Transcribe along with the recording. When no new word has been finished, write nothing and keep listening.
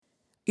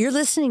You're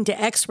listening to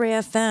X-Ray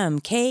FM,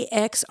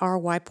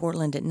 KXRY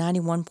Portland at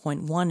 91.1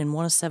 and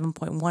 107.1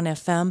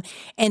 FM,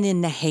 and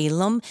in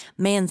Nehalem,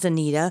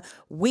 Manzanita,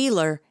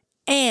 Wheeler,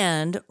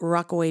 and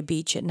Rockaway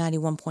Beach at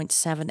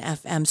 91.7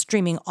 FM,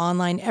 streaming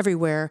online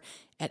everywhere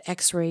at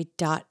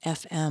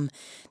xray.fm.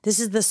 This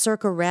is the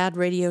Circa Rad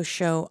radio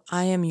show.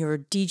 I am your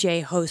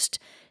DJ host,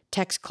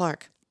 Tex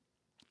Clark.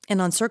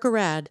 And on Circa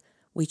Rad,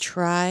 we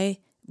try...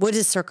 What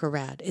is Circa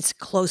Rad? It's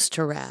close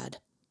to rad.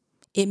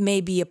 It may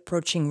be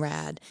approaching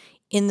rad,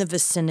 in the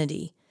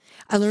vicinity.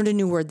 I learned a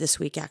new word this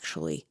week,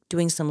 actually,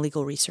 doing some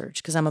legal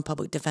research, because I'm a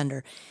public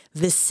defender.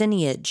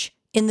 Vicinage.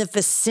 In the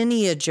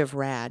vicinage of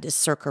rad is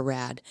Circa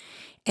Rad.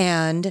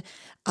 And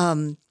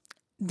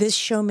this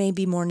show may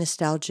be more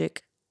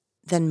nostalgic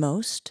than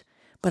most,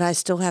 but I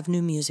still have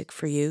new music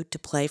for you to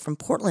play from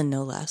Portland,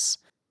 no less.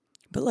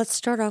 But let's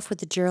start off with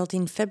the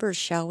Geraldine Fibbers,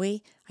 shall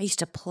we? I used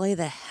to play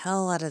the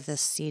hell out of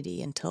this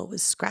CD until it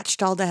was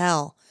scratched all to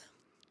hell.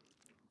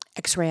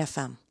 X-Ray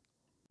FM.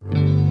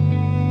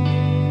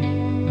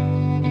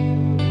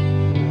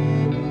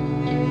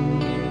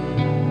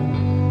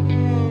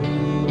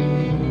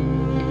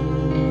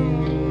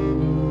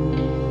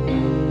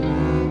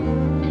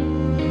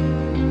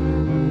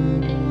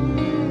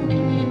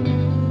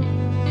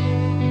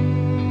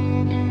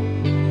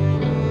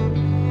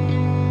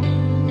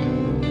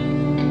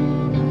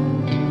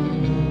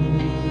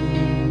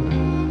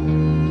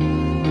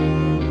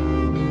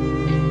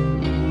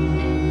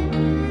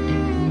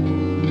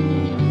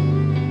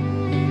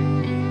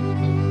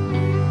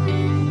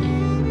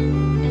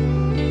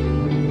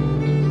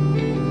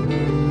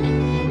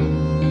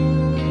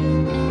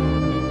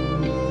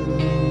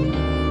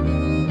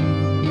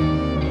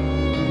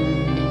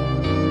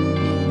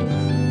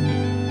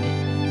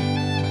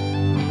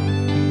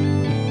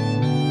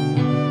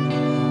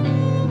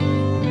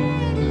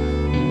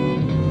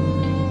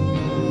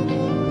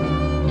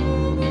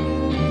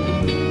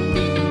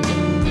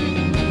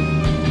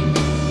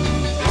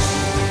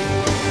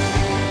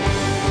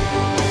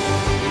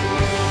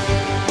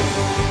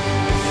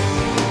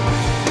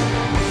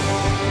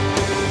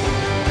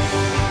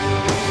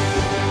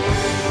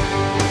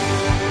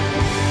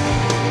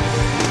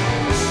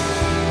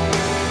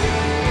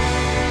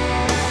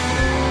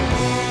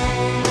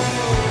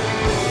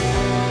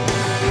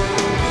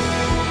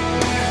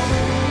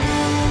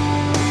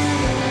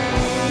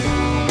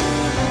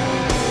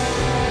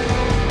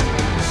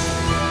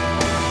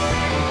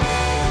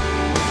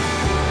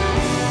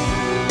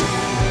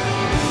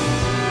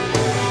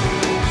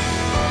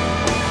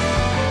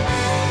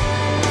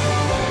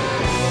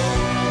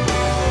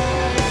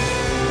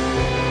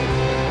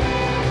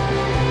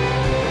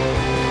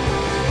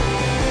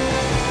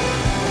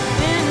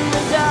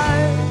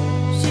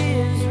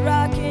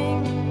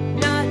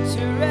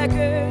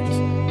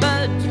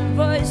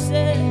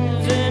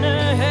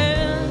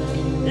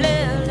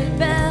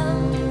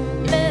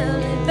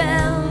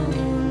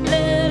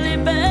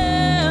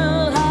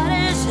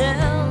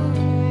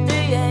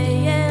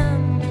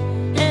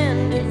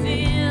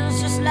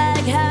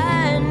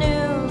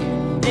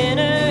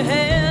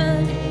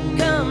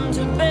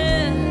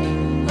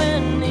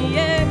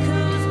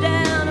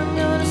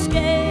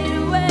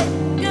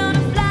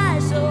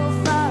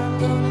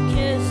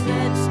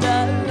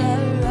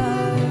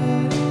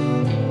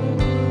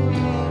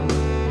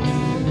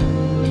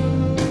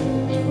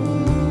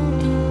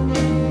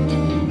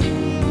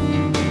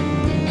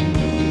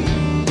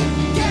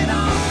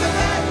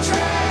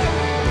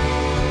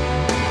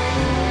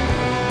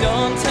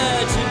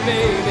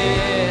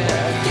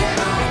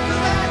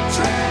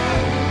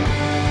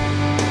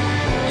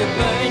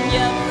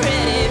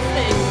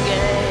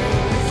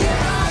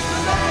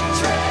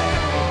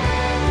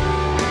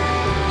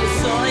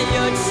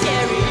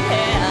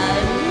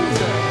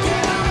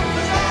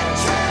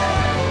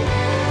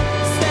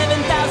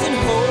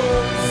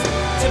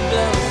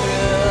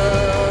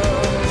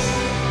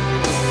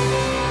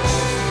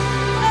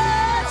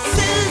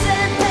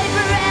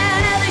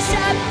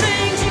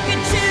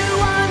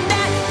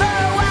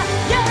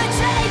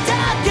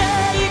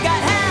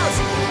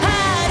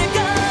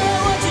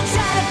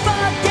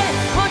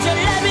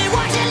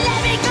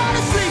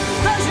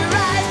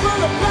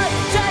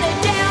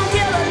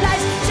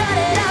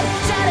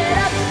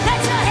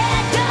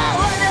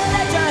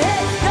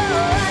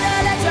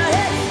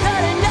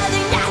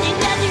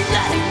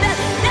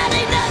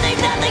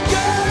 Nothing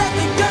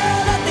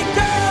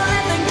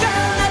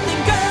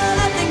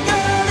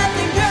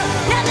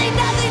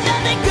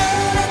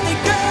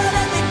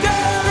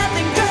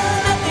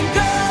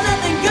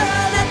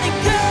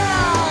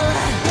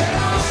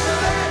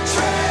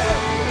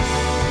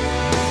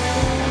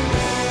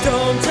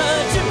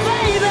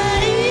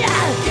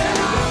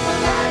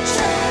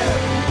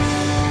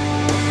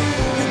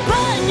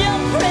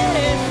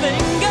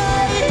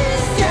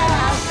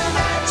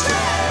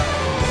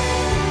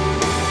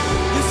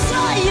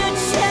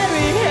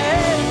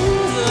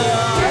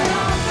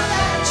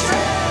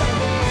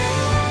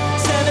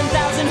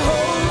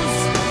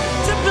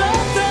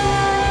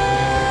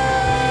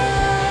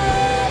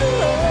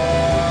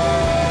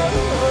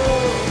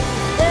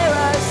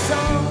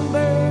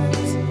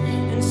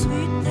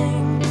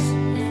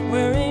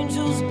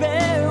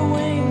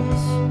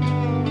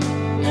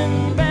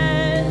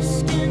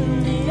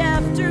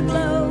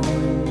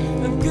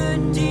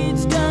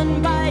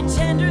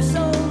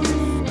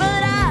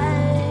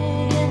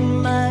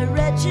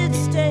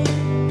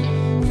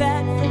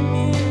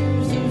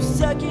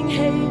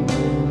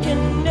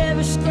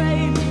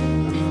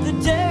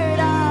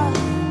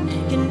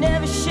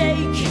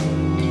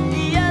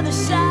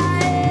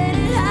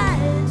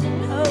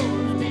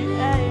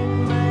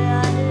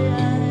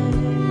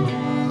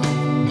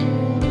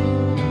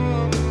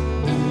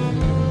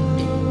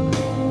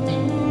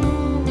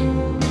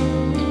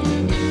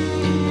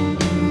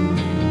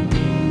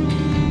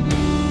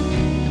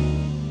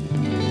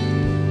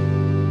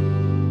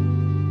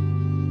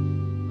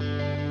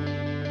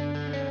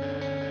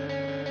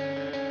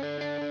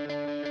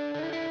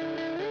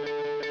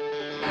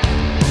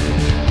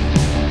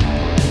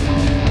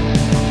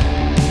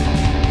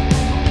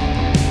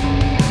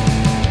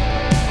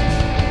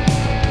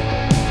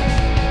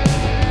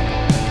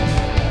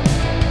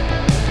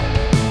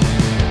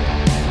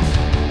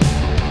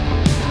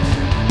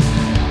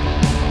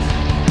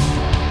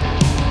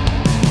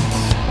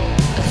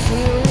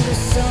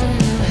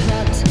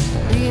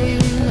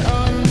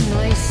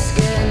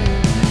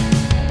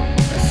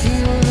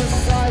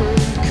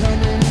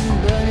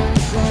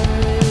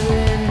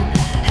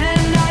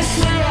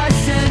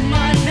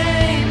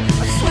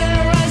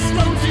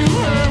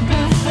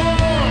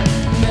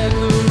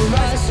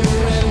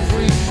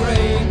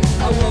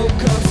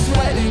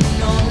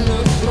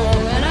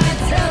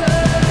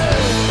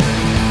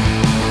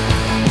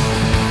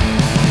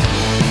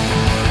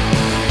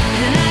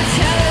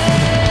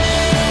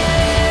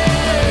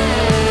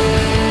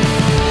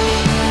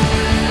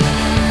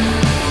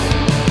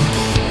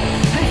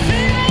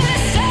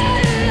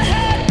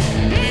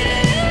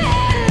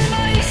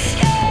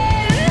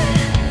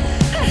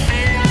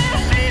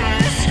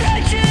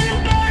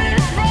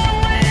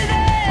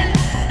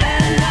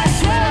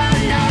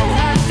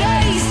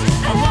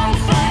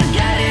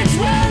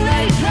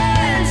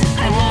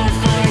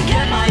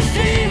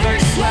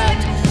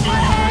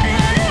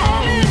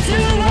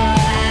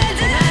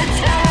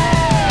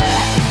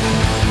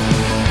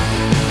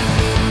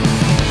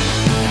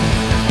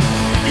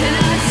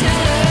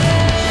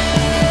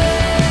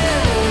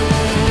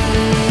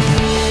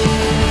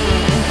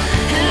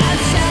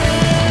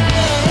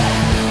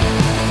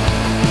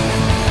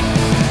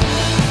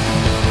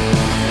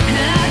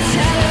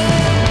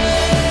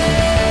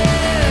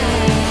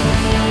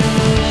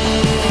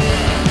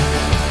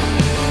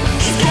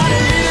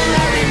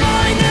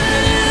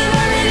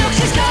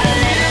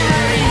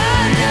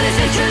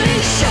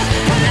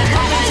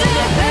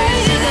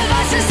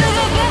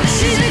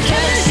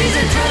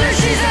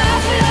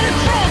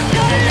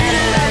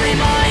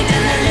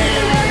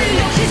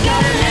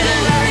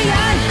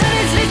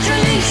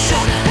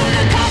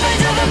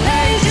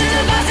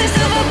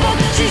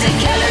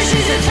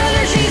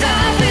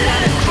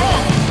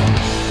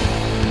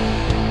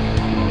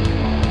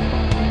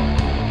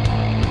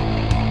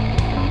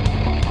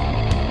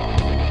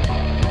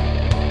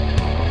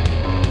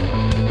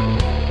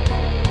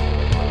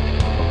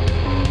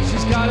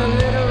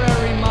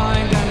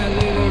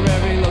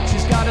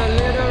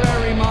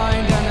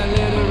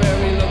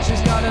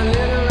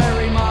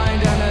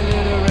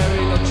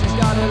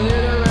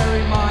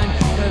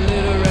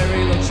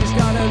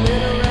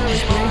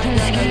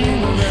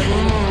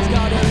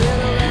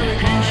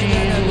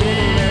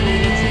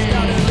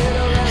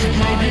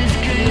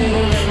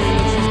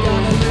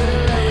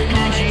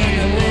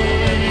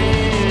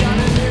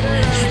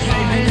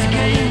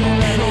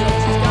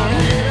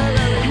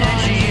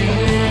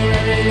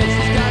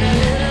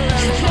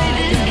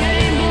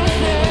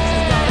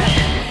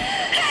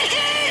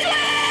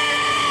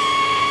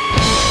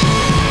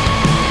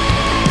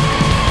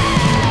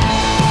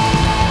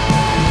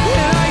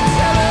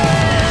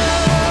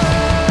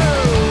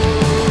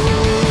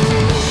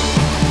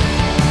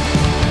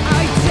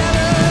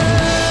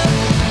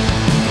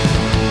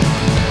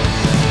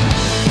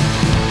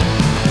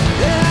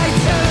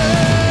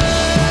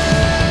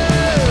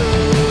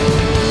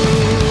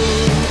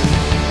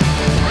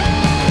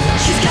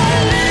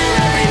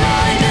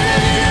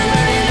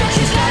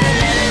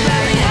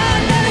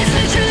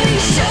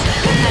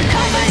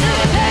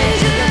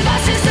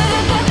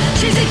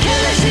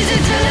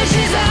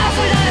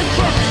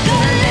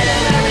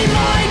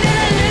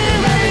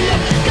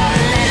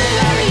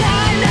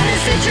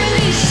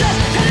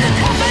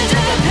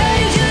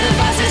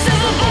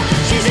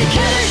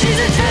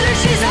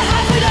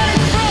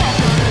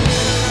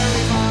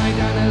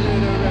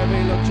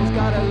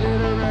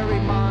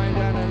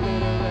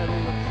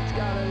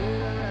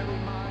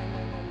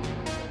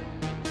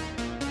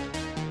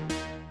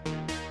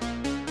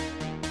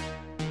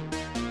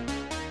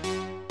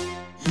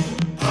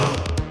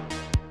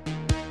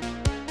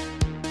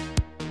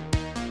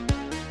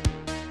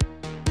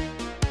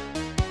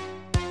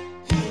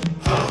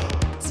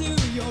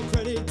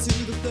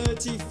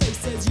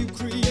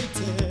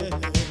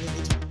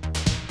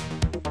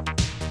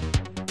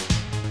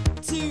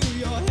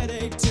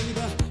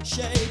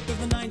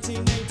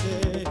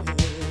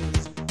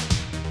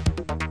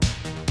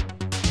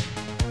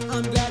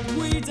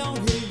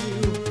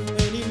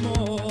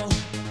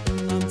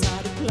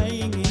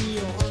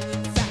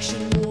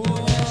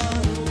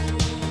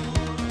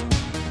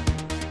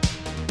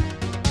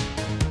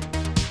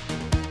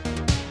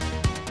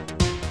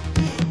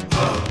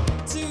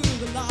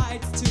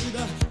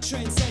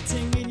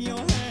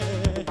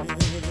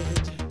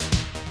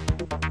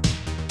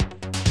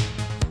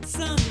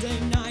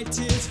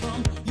tears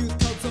from youth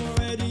cults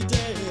already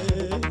dead.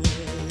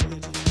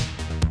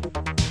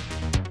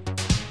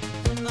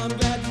 I'm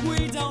glad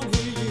we don't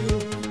hear you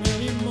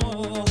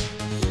anymore.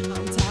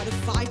 I'm tired of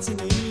fighting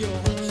in your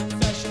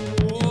fashion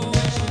war.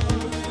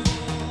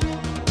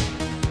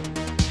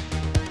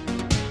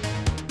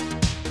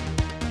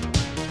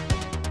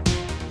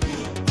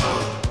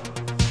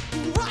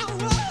 Wow,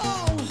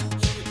 wow,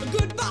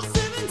 goodbye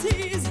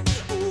 70s.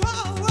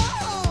 Wow,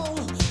 wow,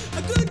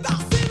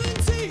 goodbye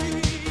 70s.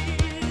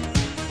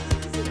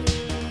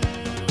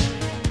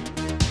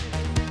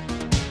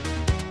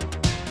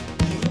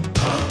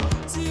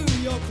 To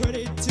your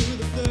credit, to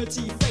the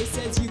 30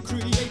 faces you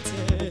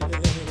created,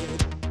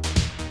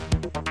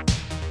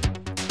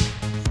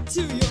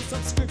 to your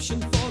subscription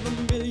for the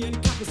million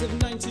copies of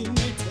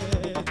 1980.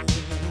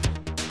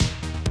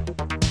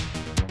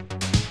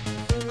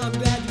 I'm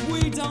glad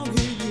we don't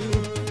hear you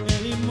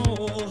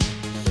anymore.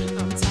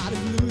 I'm tired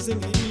of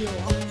losing in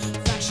your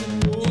fashion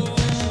war.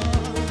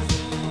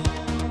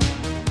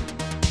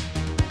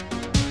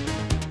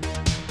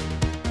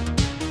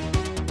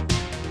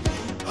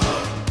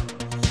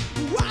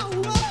 Wow,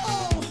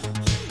 wow,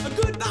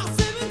 goodbye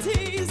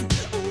 70s.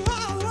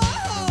 Wow,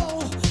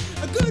 wow,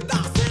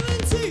 goodbye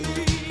 70s.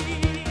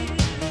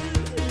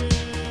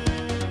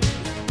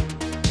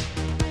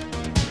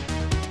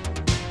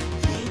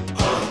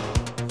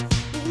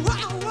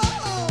 Wow,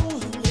 wow,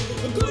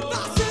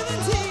 goodbye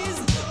 70s.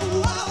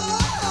 Wow,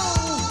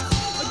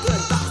 wow,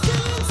 goodbye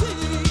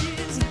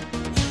 70s.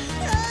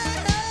 Hey.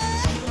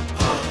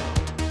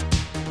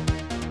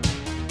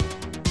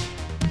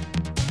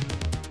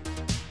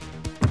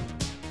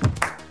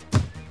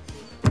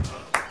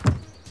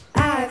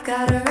 I've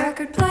got a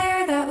record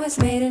player that was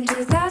made in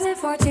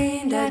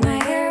 2014. Dyed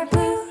my hair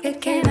blue,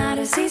 it came out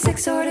a C6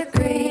 sort of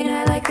green.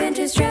 I like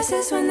vintage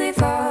dresses when they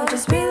fall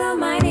just below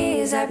my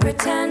knees. I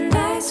pretend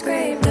I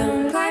scraped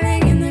them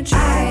climbing in the tree.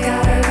 I've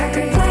got a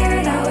record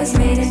player that was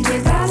made in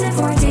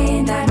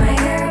 2014. Dyed my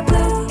hair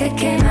blue, it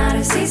came out a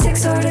C6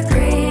 sort of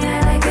green.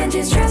 I like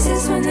vintage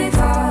dresses when they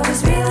fall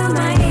just below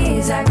my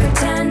knees. I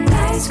pretend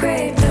I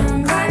scraped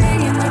them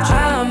climbing in the tree.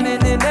 I'm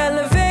in an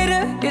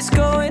elevator, it's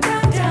going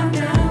down, down,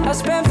 down. I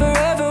spent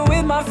forever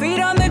with my feet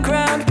on the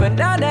ground, but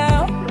not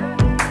now.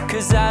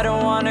 Cause I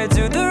don't wanna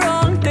do the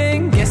wrong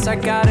thing. Guess I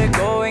gotta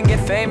go and get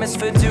famous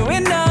for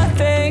doing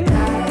nothing.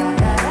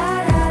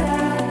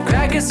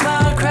 Crack a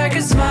smile, crack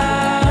a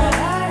smile.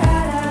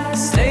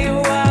 Stay a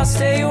while,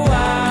 stay a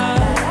while.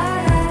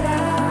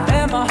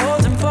 Am I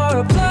holding for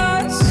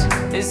applause?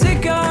 Is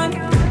it gone?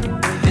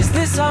 Is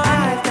this on?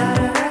 I've got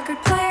a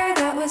record player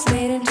that was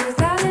made in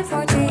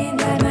 2014.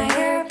 Dyed my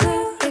hair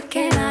blue, it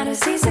came out a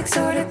C6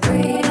 sort of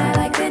green. I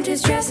like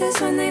vintage dresses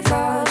when they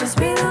fall just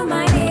below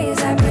my knees.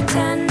 I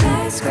pretend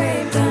I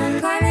scraped them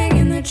climbing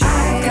in the tree.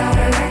 I've got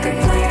a record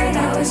player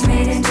that was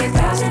made in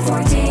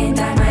 2014.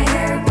 Dyed my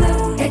hair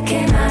blue, it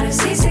came out a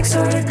C6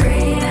 sort of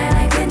green. I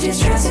like vintage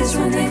dresses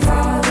when they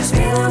fall just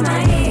below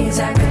my knees.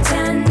 I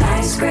pretend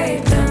I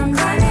scraped them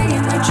climbing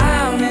in the tree.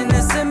 I'm in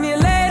a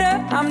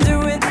simulator, I'm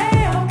doing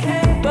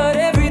A-okay. But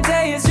every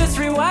day is just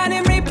rewind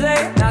and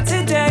replay. Not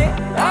today,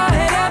 I'll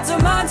head out to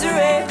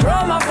Monterey.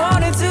 Throw my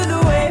phone into the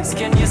waves.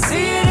 Can you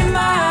see it in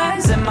my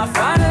eyes? Am I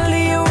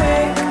finally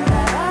awake?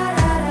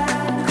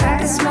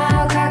 Crack a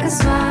smile, crack a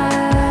smile.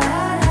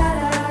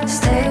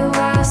 Stay a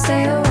while,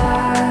 stay a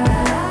while.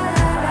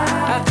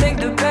 I think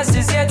the best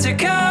is yet to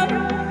come.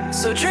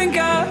 So drink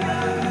up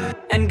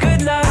and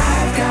good luck.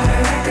 I've got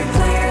a record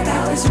player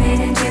that was made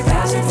in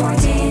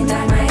 2014.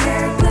 Dyed my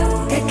hair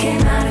blue, it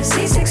came out a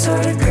C6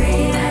 sort of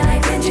green. I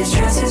like vintage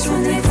dresses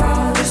when they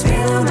fall just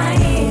below my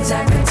knees.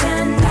 I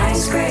pretend I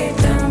scraped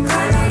them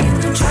climbing in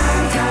the tree.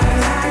 I've got a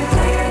record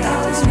player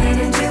that was made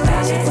in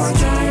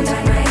 2014.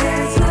 Dyed my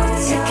hair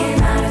blue, it came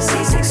out a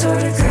C6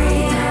 sort of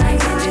green. I like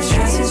vintage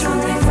dresses when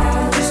they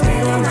fall just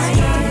below my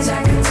knees.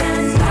 I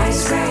pretend I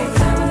scraped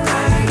them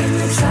climbing in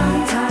the tree.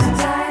 Sometimes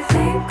I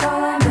think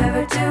all I'm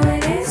ever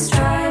doing is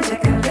trying to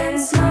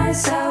convince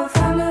myself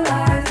I'm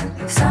alive.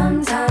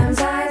 Sometimes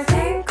I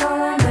think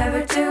all I'm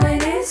ever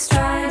doing is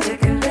trying to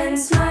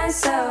convince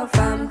myself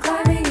I'm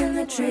climbing in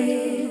the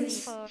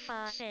trees. 4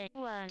 5 6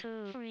 1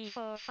 2 3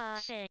 4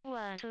 5 6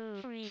 1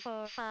 2 3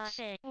 4 5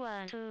 6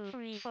 1 2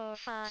 3 4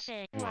 5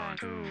 6 1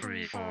 2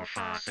 3 4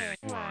 5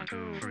 6 1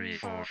 2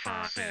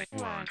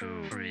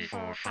 3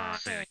 4 5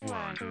 6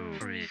 1 2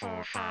 3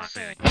 4 5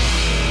 6 1 2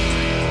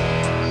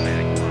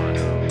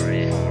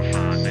 3 4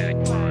 5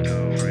 6 1 2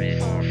 3 4 5 6 1 2 3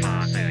 4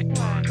 5 6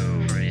 1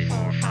 2 3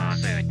 4 5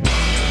 6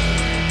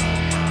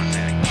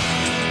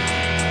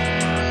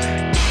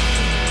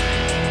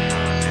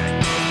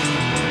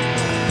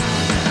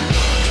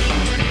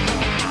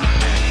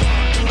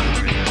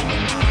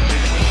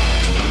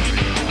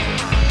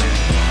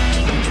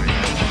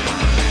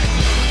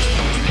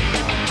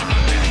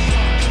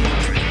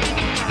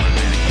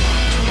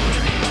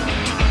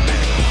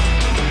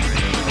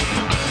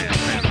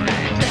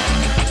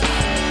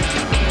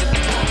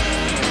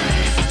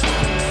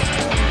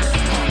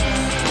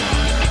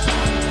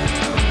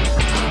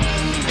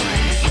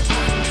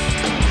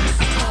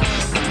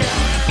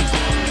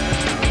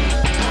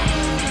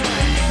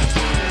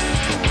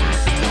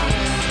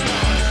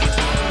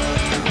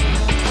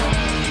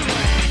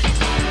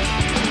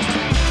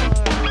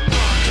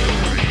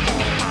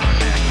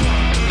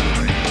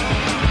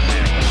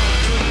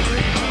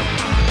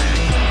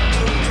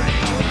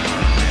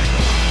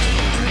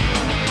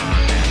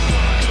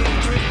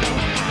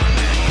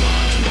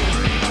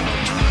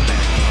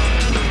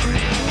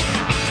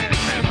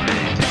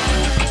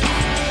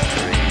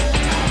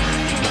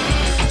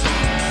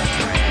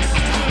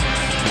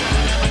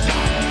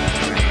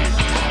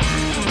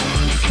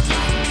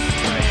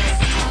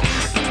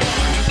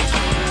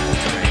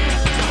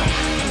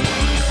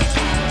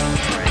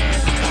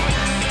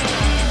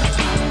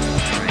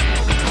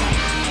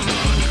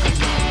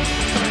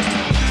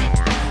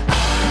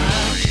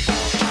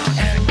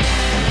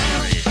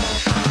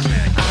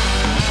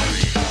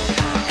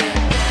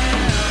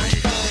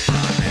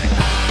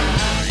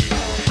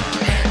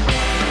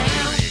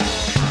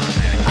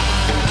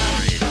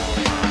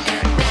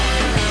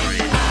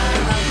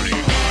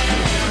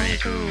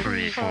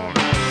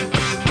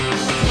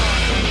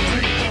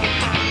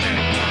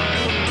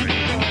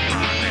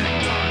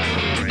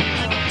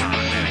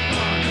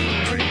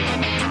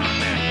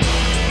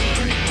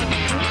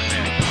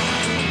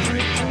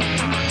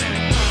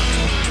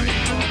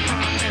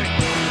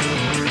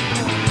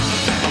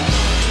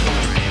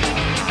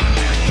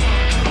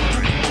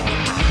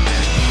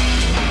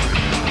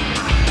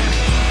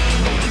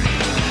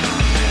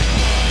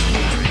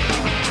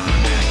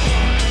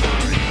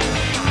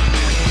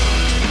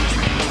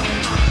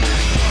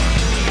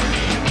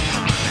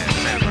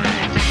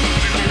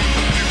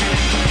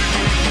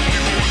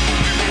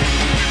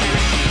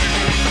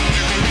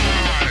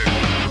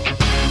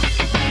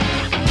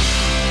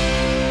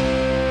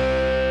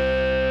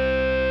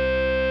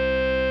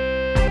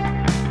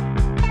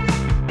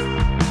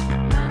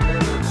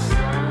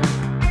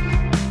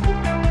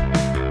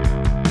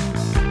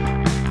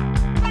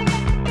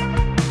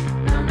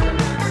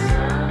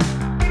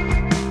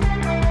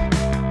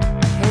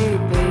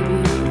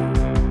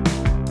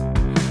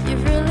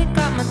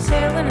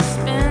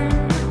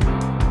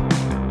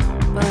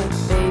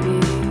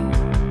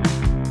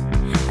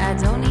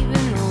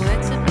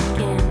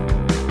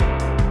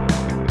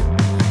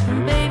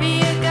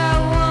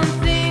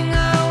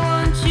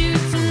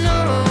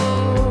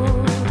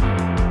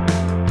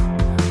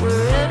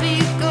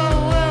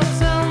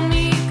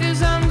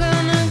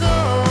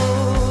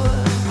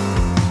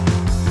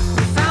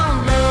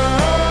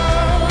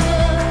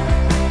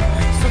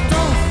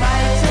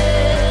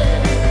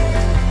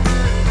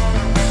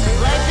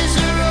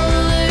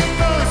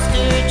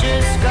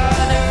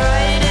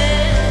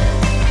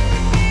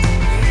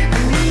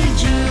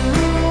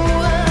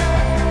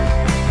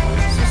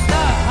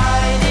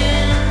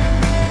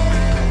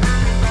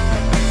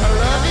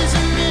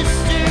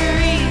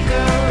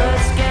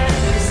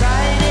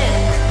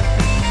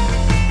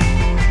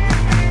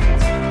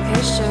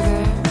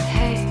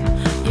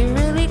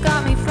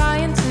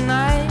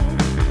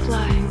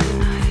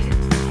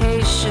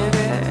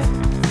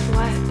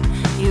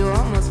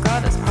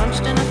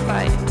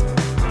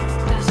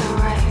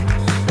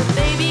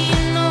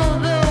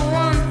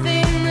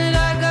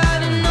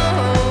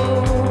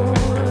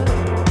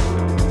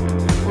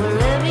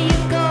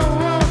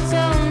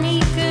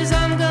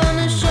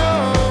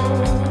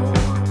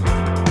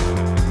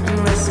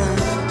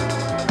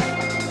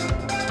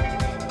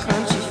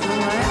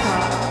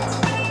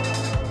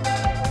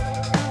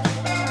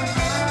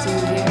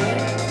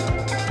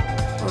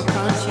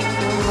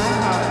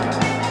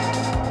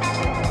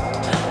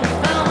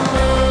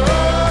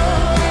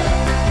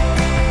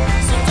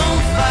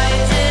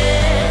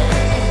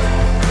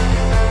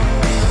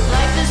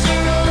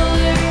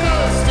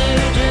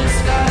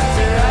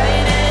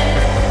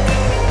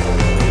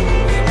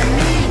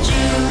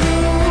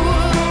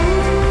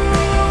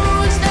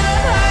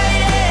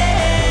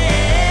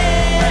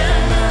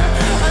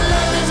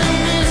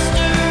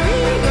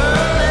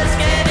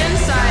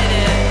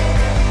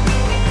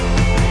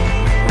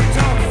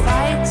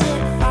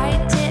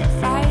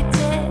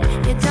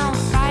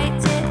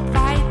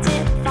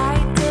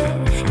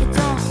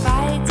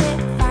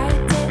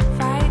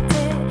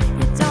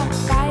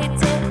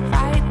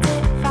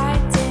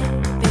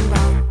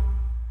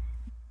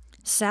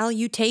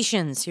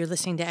 Salutations. You're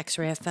listening to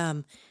X-Ray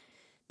FM.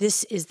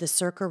 This is the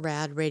Circa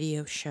Rad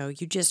radio show.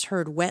 You just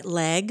heard Wet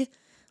Leg,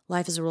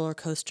 Life is a Roller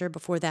Coaster.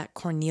 Before that,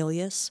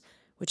 Cornelius,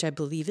 which I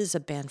believe is a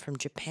band from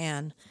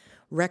Japan.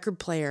 Record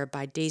Player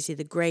by Daisy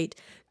the Great.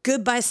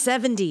 Goodbye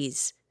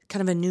 70s.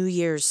 Kind of a New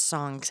Year's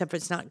song, except for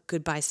it's not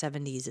Goodbye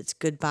 70s. It's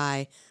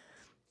Goodbye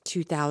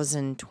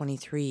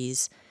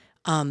 2023's.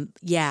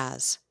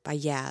 Yaz by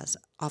Yaz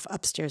off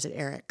Upstairs at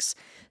Eric's.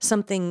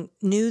 Something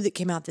new that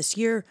came out this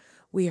year.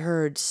 We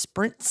heard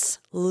Sprints,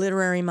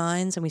 Literary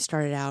Minds, and we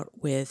started out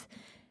with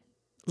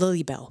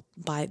Lily Bell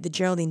by the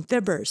Geraldine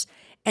Fibbers.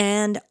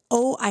 And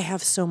oh, I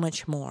have so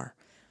much more.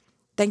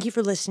 Thank you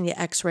for listening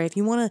to X-Ray. If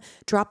you want to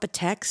drop a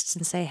text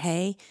and say,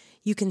 hey,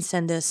 you can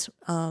send us,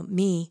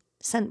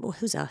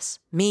 who's us?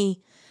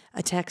 Me,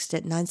 a text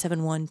at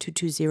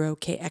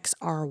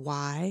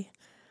 971-220-KXRY.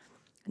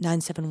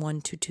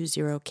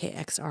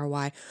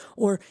 971-220-KXRY.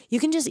 Or you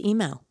can just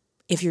email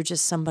if you're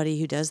just somebody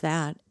who does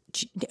that.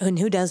 And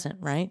who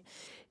doesn't, right?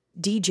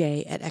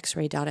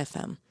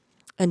 DJ@xray.fm.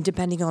 And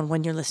depending on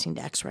when you're listening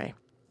to X-Ray,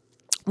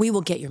 we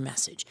will get your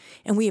message.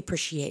 And we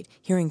appreciate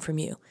hearing from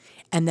you.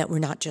 And that we're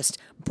not just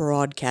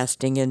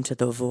broadcasting into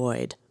the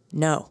void.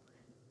 No.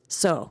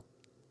 So,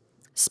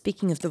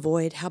 speaking of the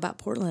void, how about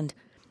Portland?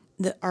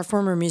 Our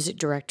former music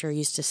director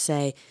used to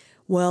say,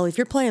 well, if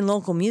you're playing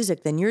local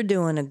music, then you're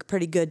doing a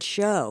pretty good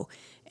show.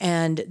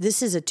 And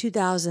this is a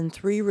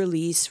 2003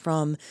 release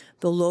from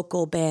the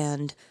local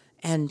band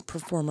and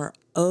performer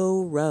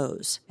O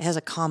Rose. It has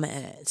a comma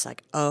in it. It's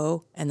like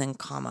O and then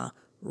comma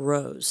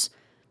Rose.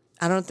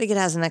 I don't think it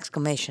has an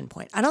exclamation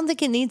point. I don't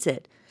think it needs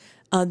it.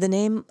 The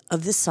name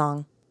of this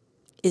song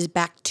is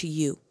Back to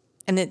You.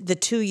 And the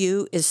to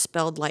you is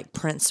spelled like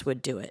Prince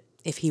would do it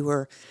if he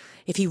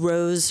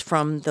rose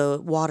from the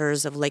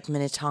waters of Lake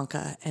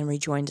Minnetonka and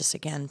rejoined us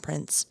again,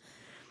 Prince.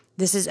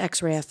 This is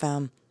X-Ray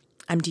FM.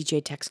 I'm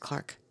DJ Tex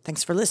Clark.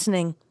 Thanks for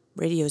listening.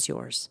 Radio's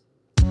yours.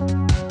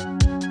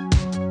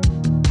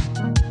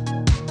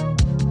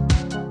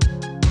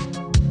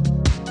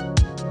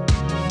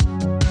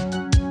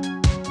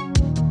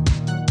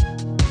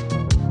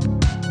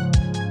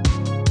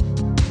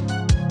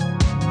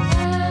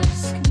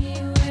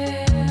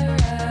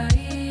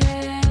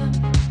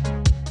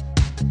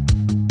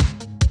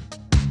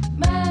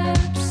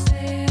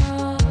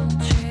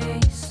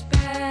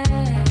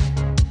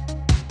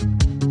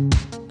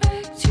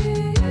 Back to you.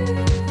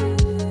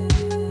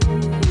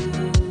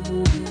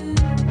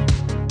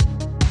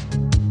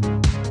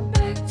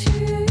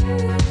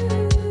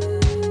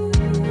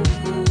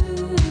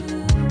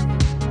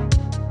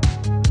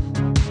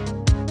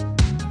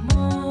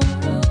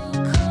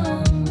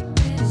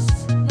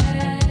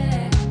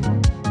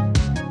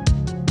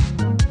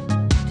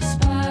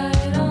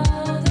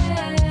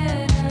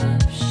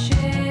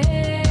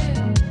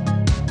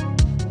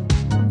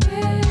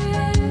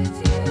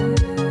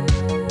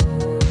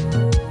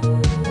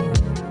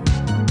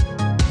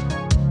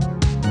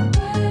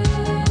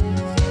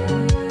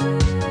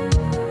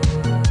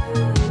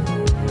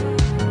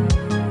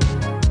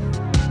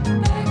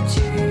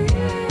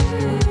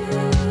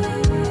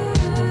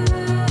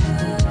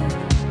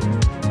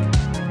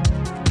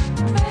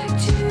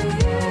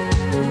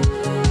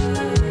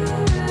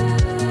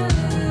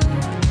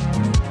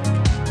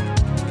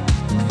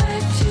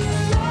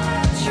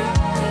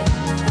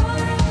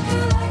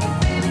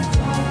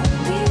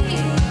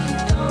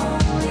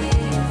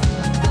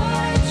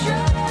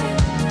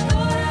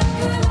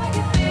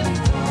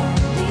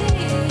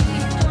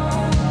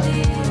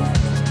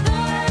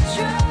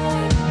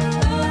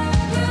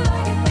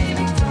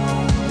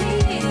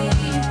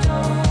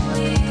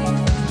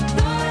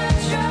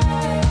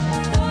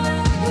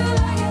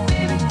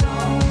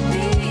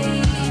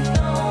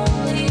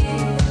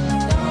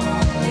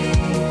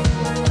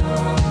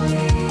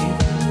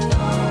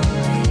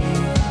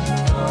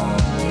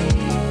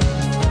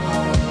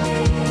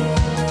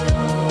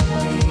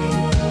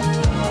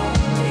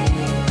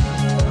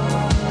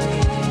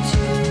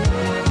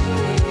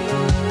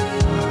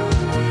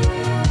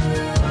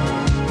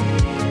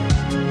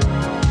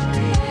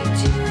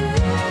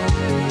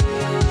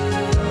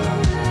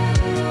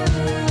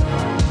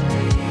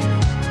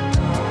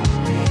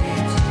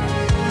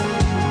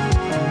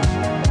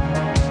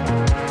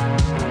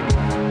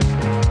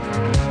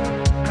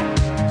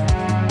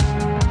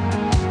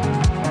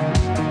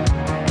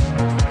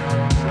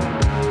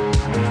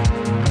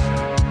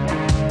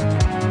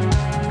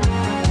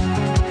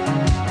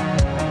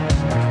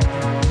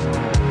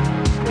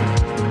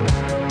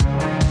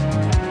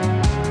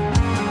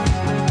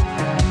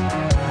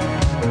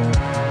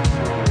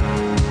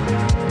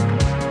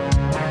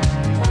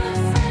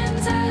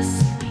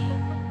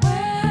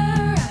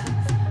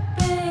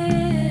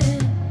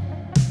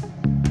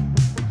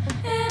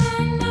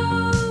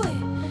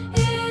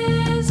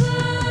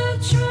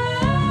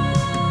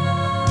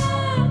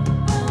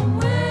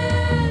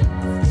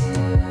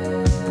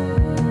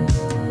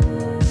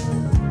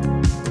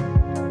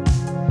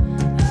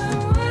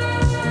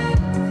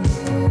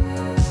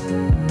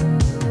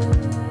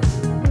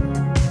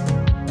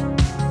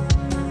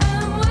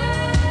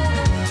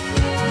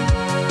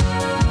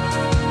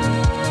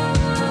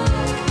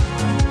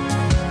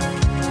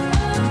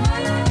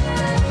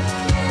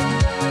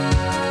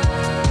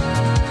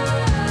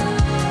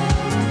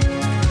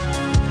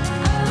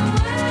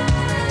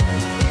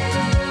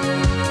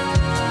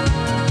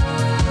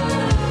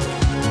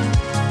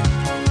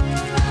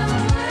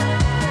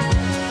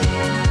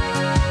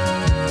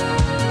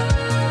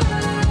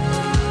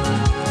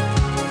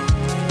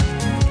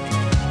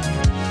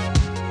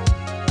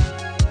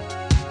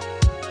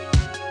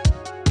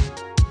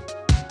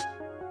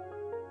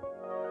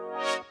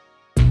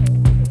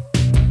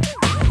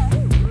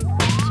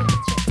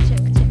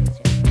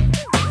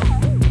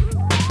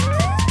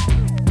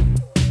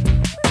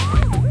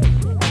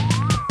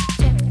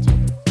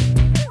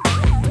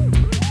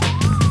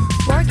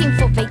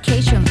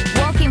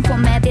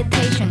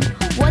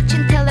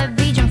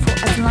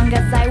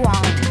 anything as I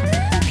want.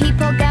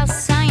 People got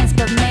science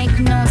but make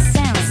no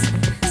sense.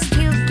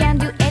 Still can't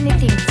do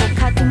anything for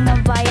cutting the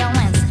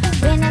violence.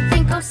 When I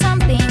think of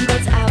something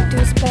goes out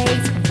to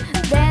space,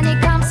 then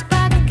it comes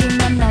back in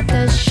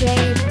another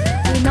shape.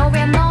 We know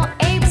we're no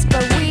apes,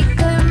 but we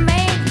could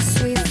make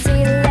sweet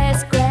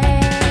seedless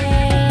grapes.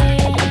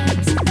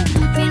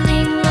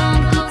 Feeling long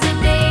 'cause the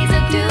days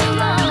are too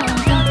long.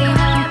 Counting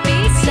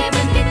heartbeats,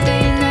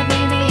 73 in a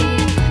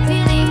minute.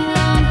 Feeling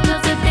long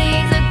 'cause the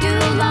days are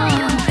too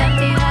long.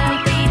 Counting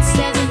heartbeats.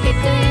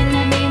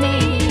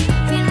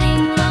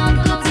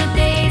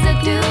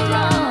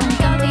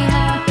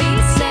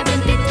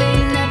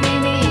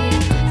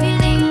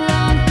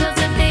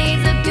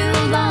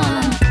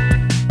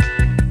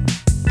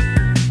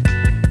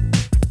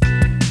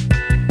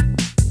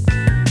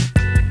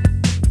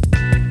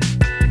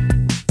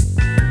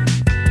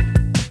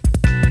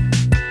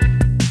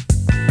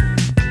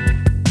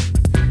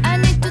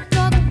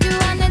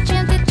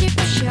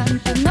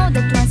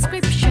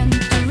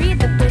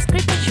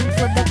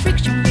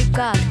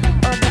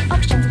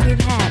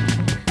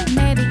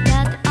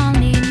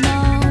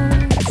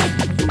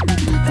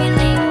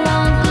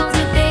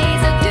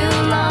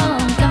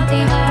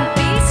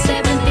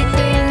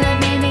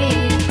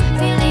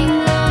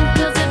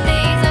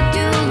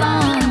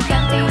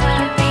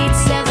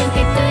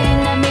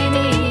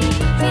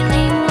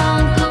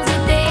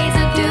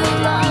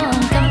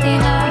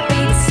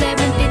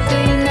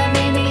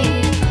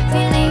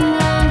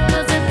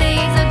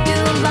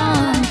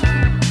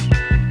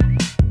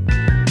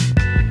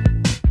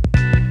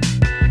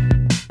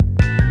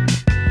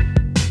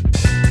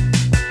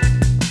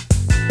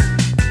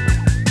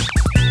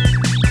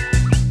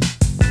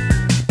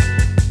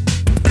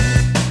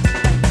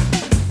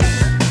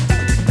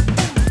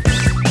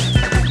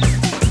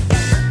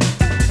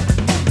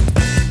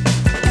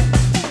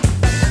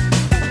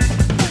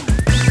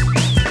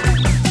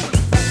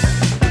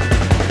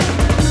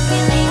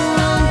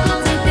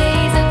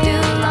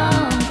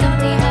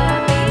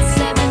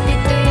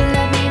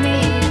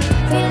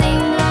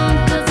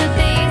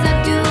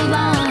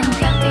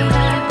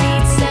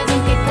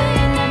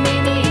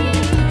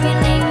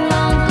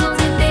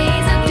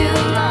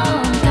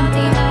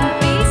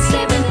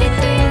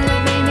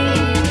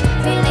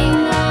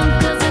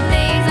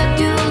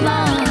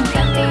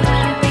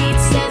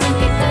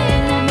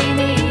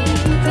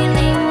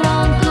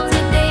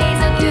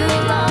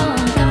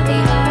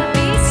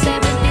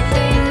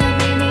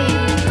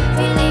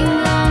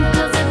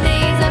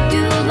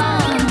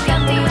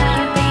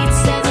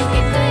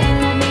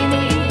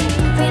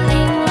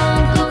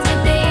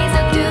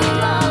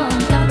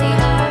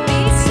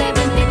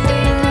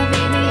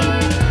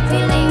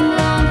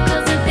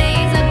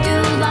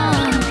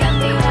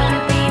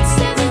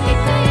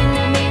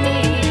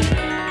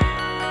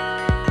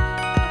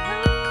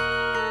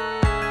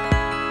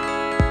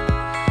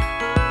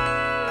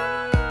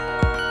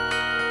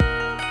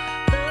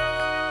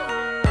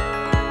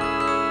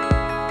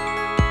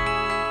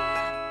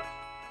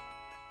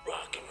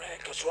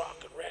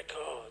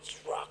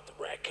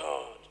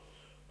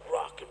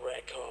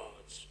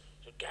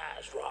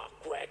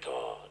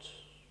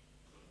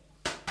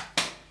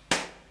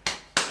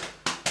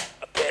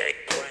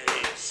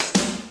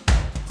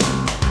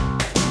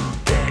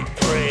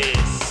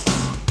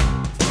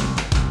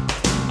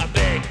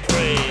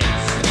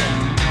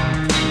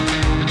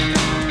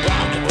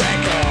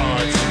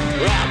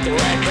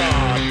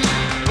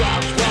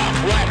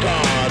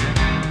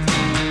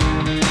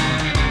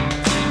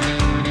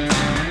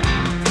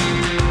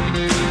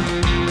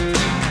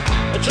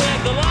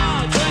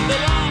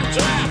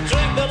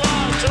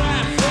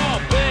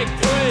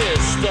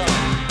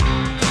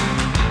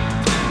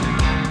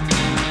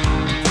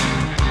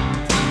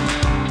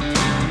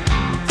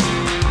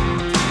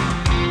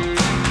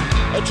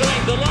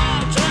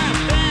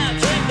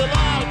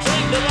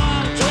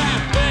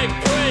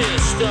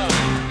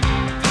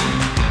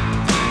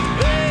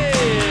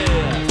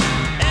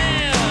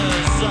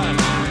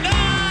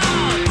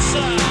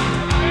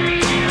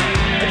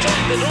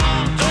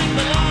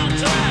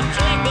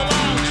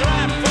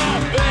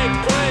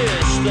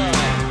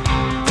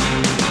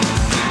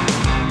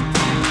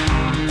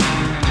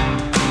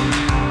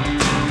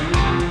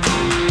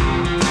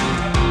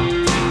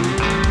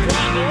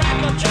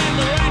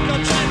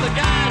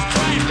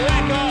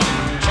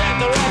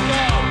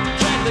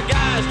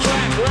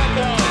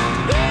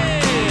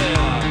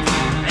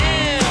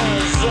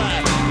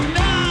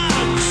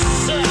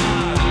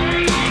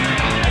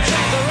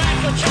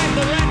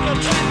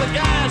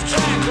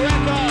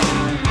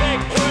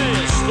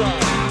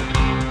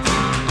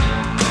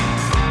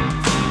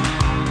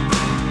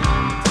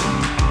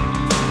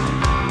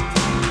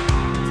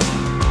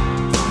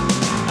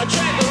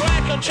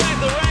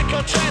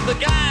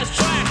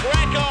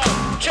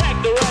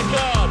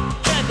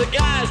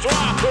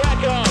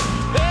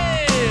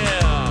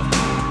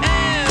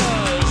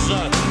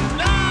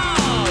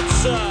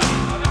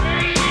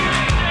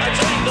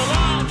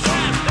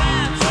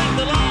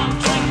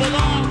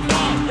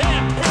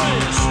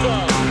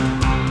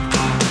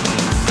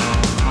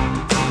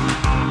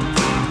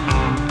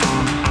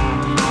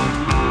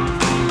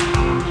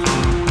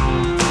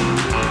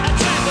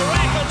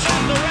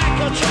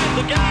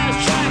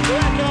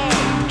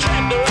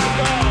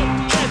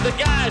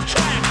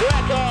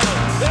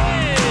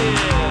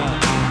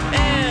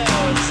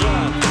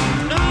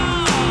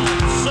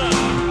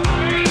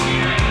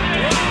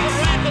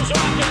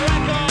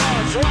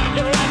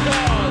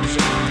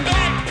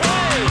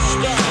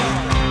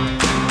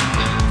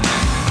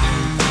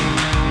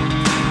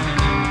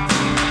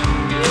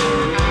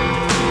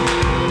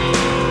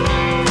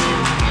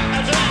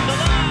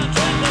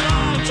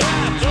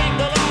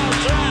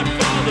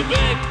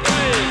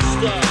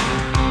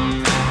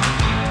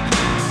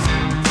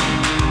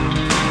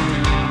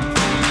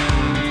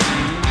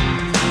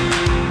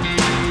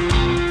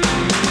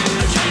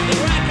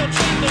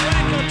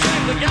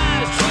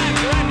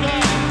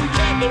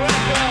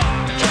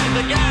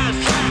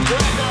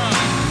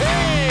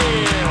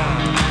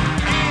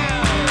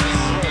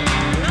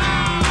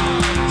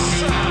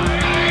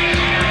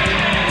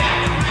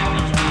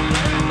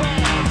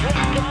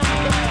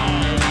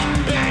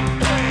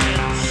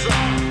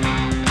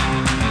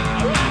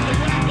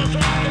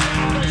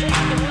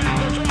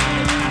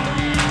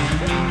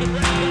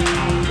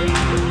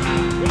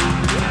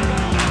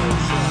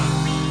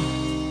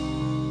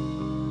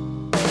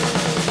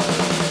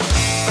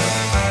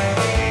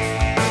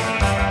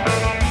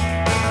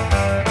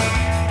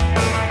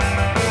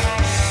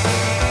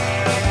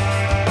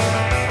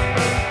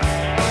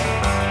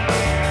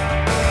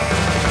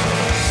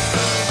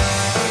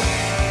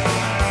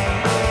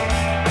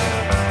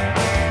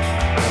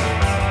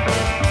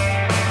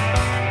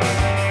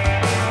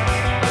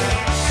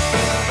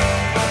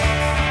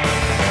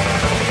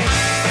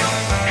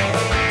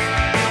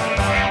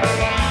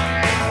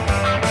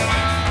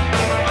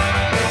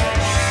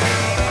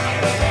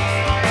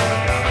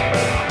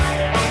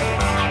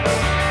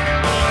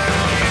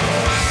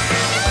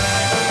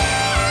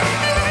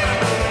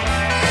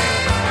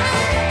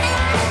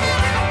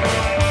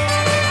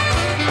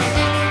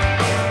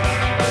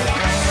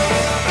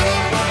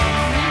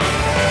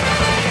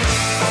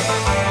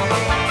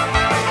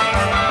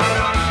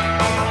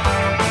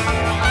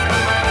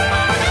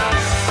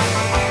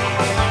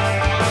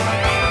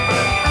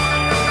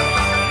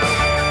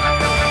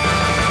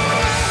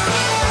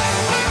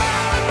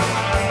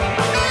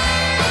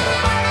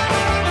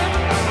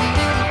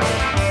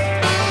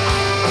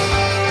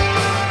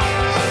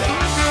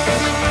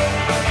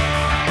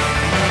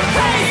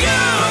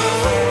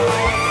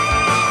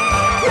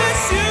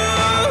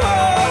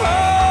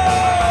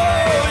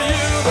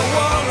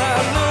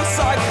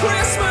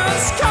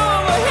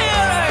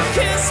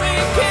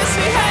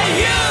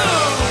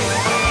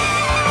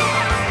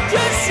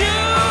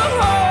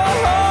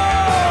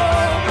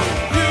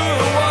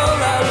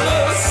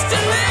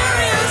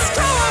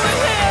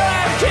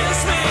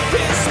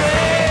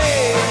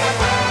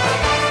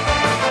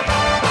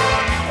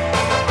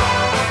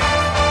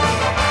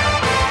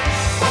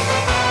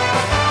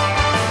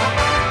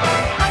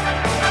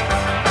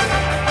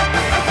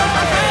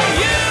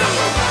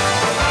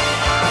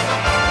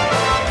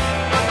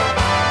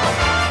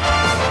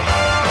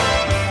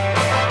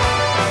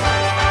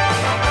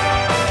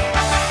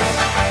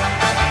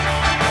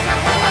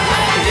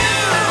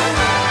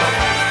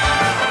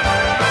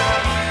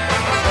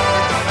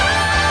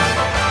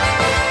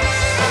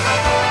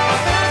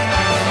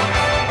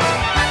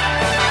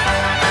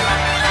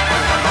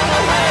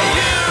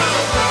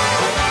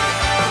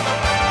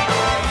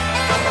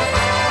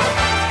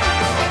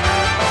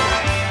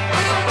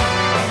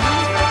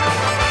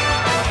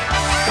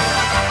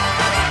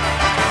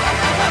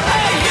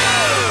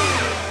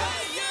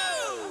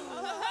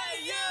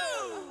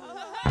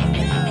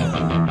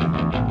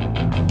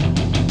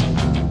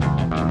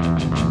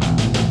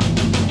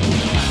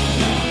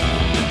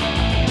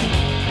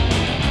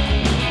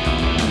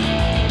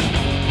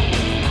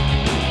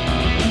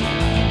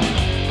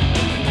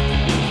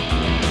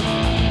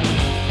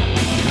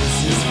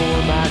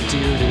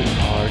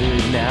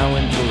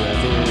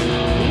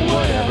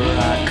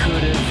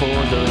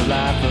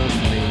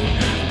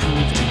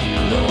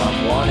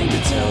 wanting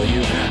to tell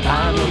you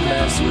I'm a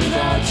mess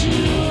without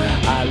you.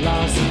 I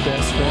lost the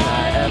best friend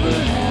I ever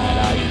had.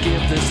 I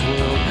give this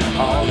world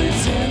all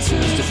its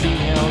answers to be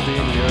held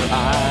in your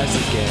eyes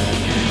again.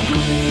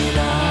 Green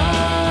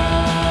eyes,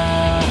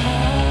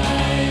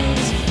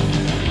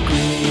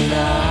 green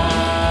eyes,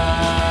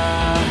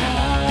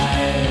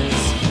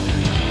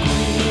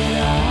 green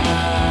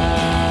eyes,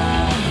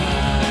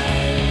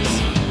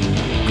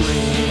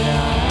 green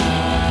eyes.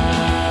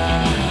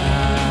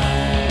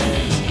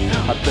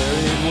 I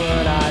buried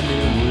what I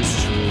knew was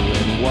true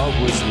and what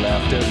was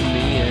left of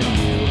me and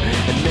you,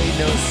 and made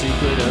no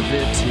secret of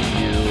it to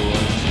you.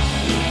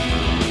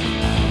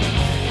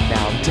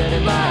 Now I'm dead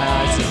in my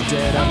eyes, I'm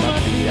dead on my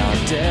feet,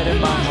 I'm dead in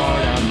my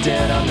heart, I'm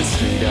dead on the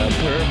street. A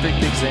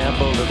perfect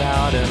example of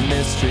how to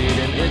mistreat,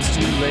 and it's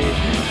too late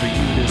for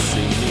you to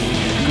see me.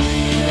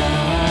 Green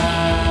eyes,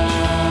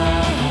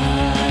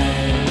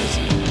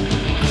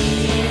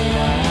 green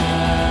eyes,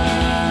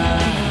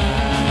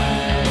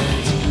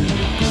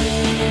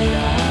 green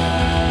eyes,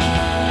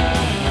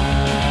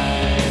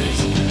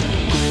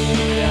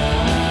 green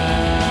eyes.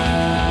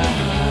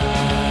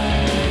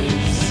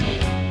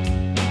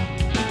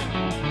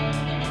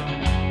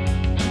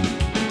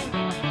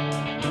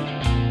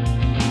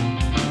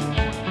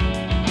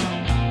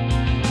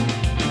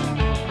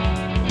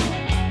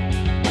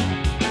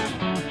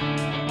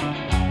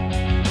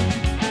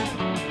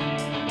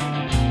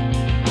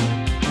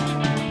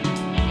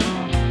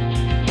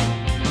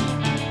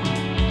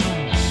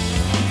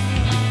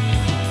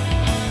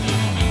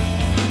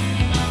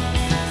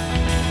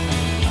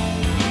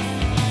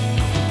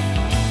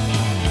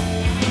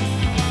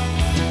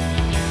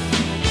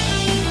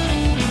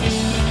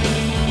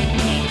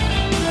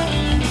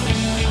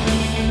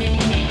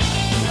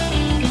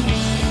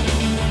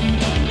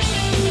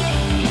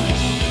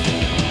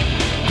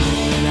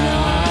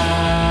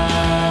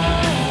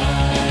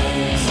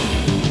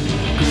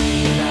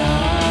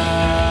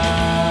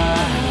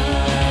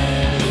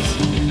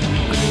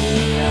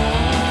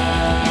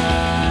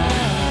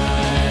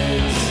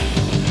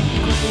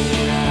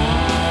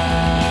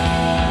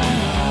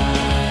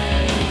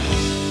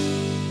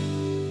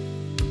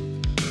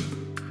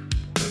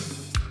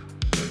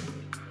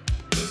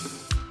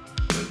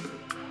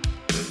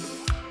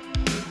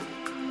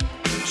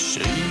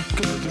 Shake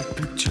of the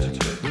picture,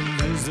 the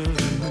laser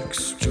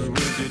mixture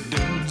with your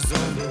dance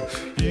on the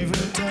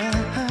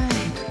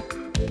eventide.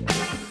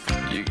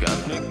 You got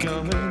me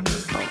coming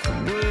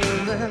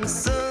with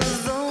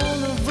answers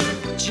all of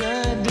which I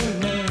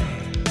deny.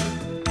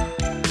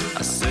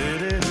 I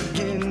said it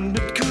again,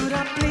 but could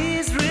I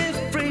please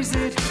rephrase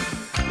it?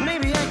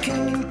 Maybe I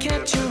can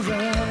catch you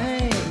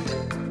right.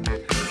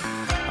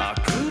 I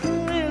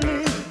couldn't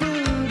really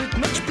put it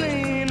much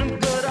plainer,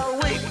 but I'll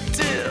wait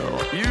till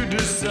you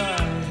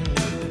decide.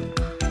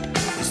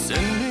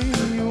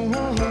 Sending you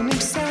warning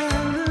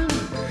silent,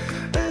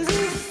 as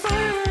if I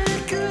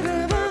could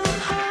ever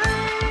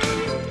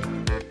hide.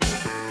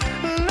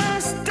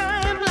 Last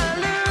time, La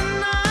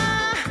Luna,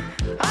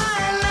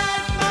 I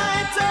light my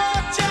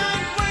torch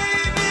and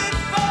wave it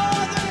for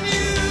the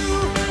new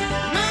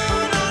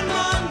moon on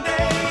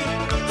Monday.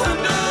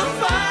 Under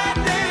 5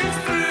 days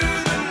through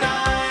the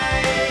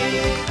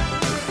night,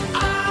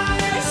 I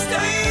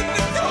stayed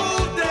the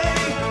cold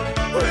day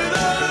with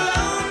a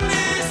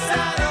lonely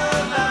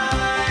satellite.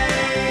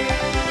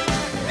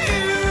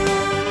 New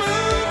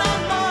moon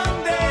on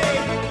Monday.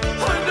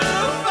 Under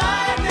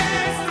 5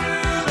 days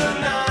through the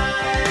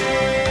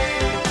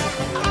night,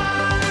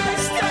 I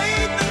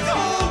stayed the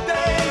cold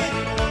day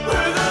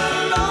with a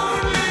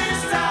lonely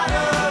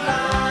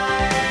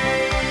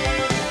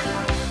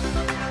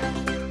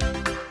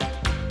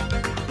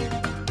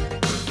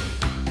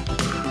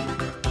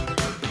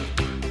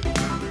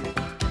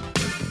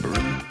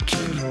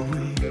Breaking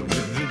away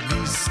with the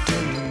beast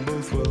in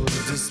both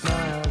worlds, a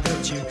smile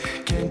that you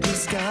can't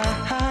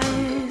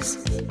disguise.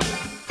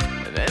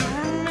 And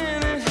every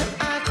minute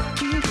I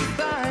keep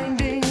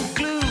finding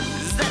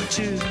clues that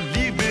you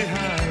leave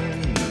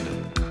behind.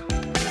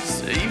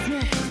 Save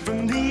me from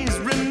these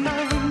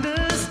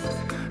reminders,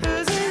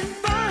 as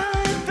if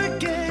I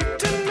forget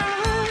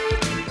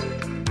tonight.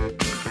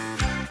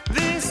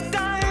 This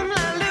time,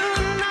 La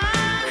Luna,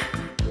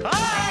 I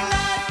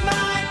light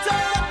my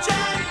torch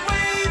and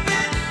wave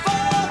it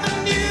for the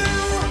new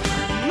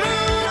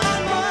moon on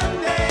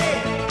Monday.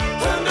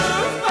 Under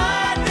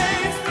 5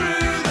 days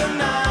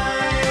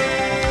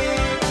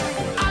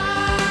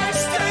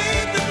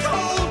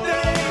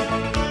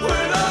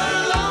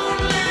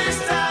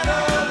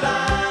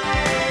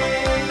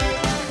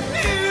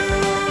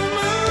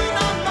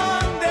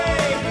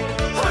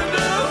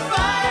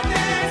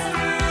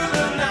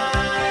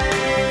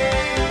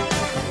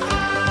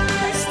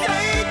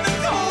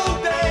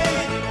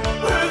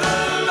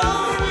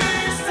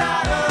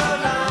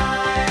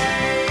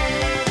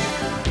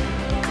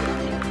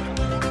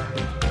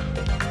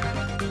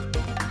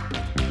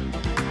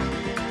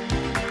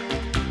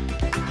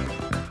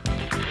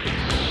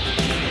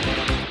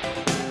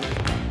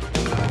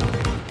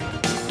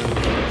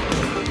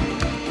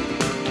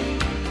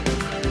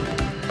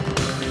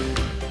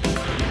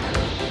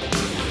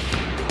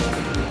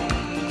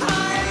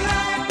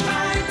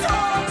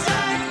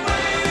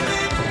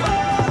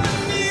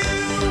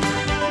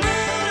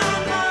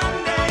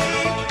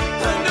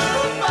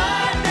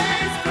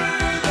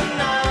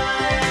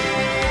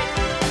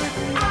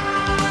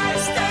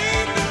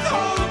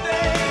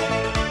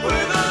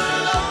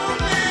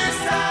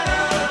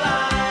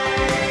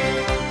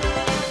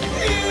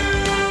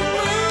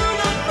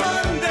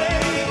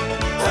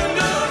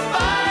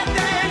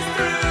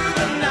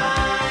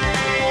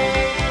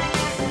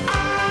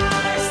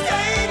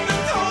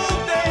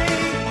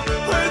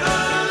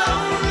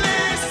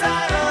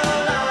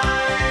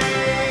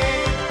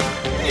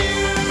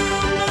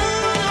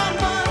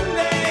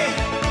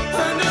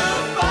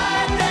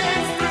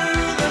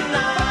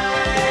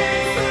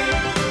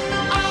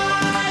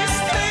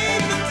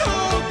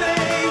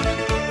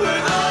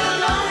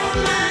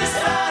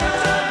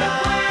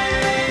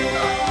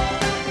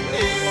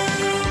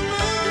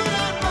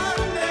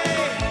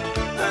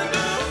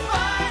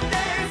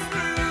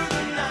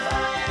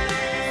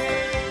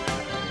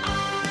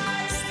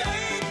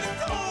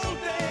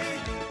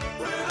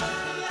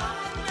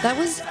That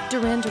was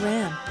Duran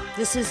Duran.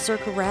 This is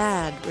Circa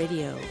Rad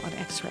Radio on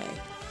X-Ray.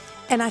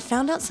 And I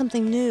found out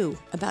something new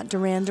about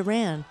Duran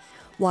Duran,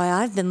 why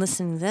I've been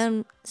listening to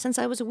them since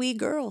I was a wee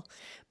girl.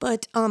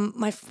 But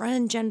my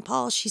friend Jen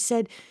Paul, she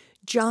said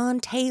John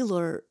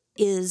Taylor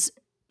is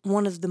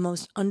one of the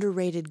most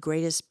underrated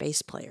greatest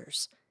bass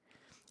players.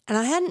 And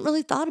I hadn't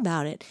really thought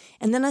about it.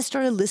 And then I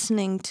started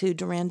listening to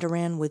Duran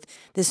Duran with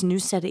this new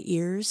set of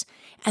ears.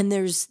 And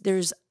there's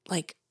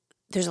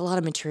a lot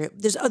of material.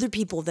 There's other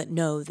people that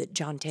know that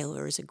John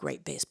Taylor is a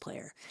great bass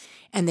player.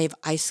 And they've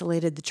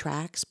isolated the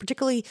tracks,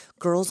 particularly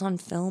Girls on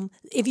Film.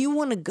 If you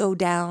want to go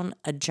down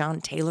a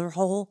John Taylor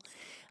hole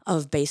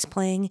of bass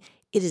playing,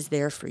 it is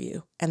there for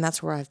you. And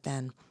that's where I've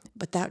been.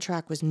 But that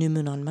track was New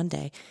Moon on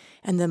Monday.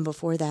 And then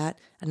before that,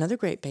 another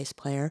great bass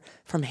player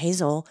from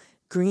Hazel,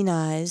 Green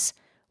Eyes.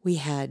 We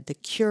had The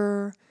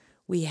Cure,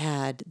 we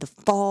had The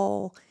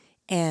Fall,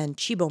 and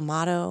Chibo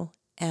Mato,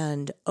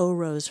 and O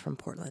Rose from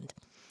Portland.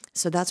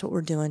 So that's what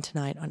we're doing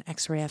tonight on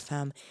X-Ray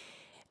FM.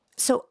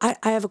 So I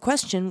have a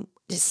question,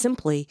 just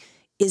simply,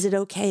 is it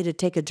okay to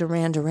take a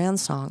Duran Duran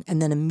song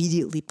and then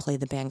immediately play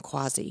the band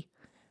Quasi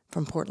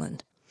from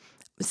Portland,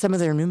 some of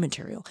their new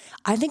material?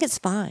 I think it's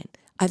fine.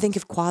 I think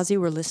if Quasi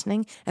were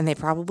listening, and they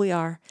probably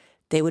are,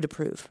 they would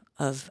approve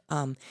of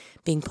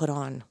being put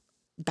on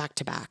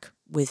back-to-back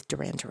with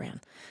Duran Duran.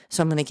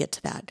 So I'm going to get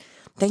to that.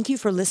 Thank you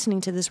for listening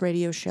to this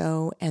radio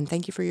show, and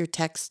thank you for your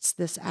texts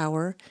this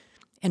hour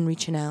and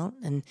reaching out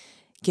and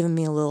giving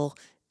me a little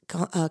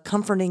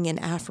comforting and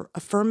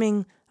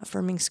affirming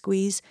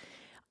squeeze.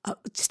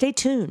 Stay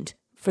tuned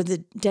for the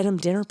Denim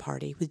Dinner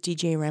Party with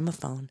DJ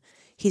Ramophone.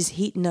 He's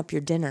heating up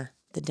your dinner,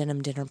 the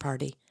Denim Dinner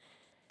Party.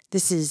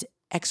 This is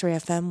X-Ray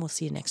FM. We'll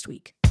see you next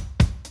week.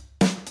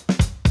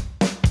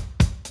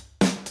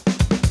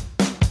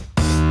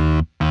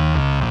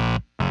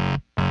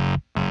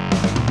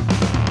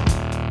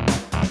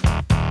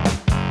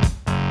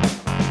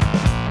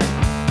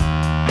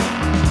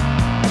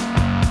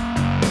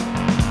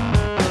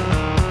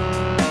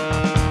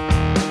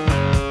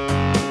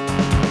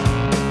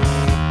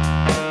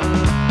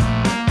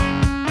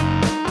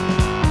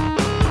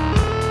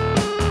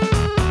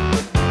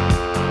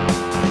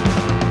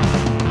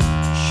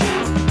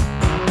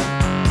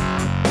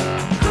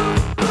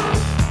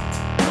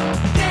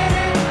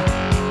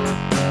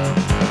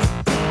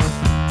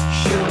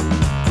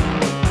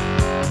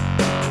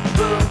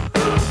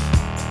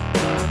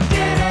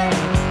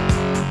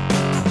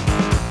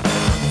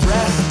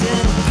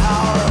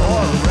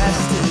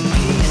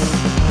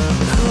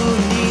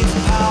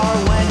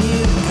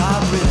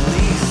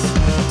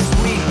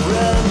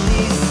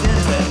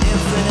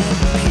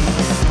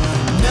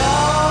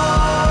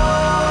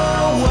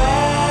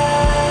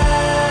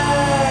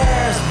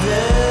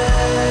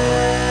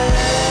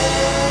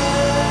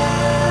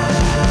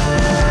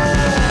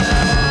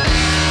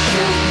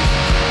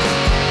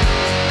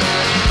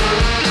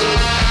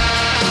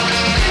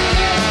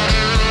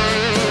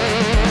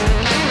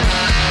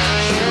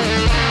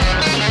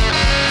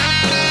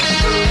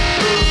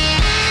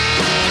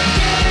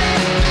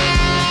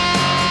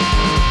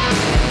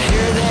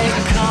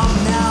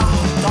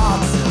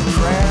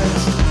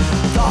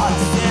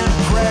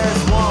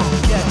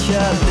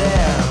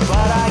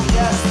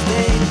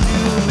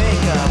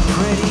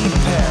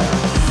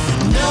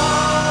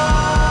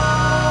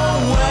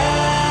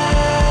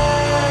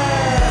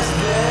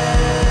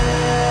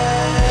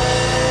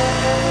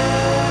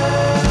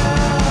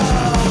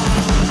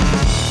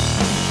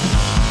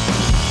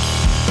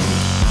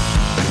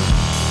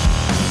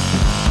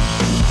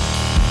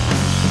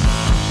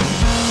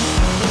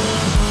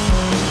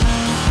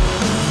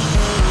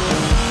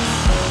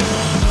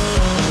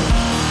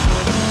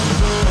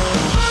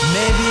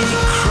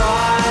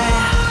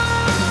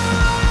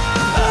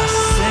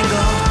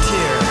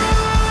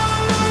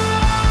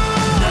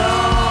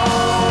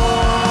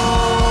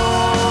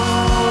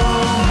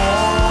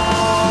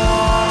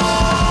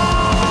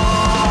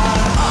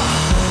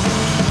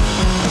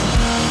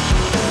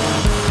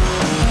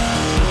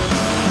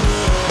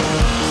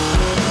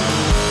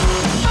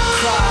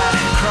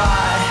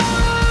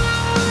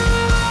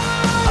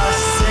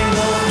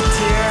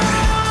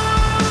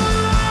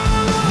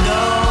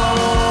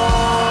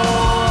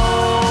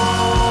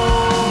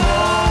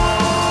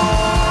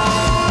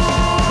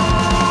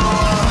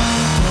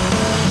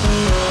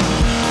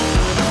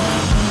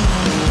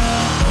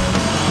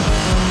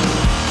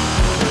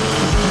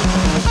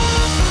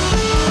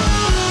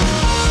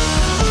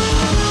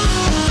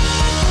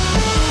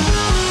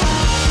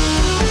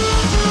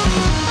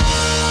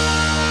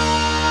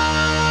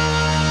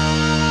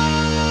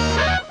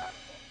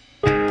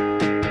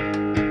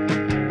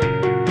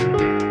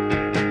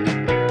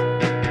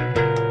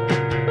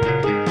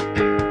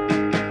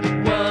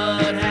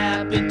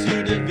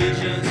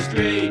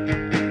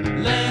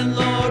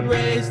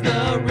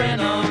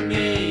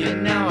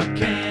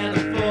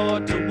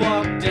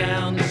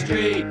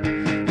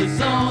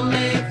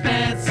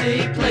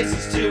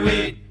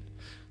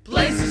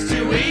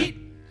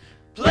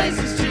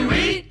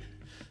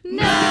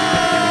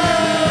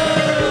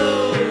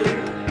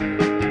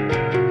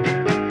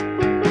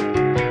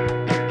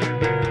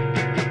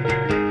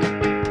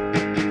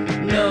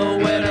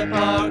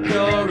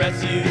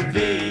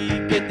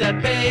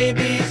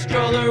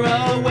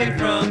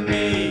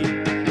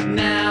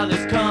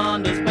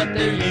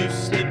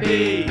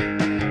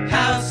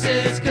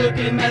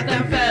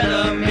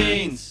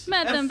 Methamphetamines.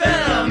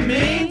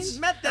 Methamphetamines.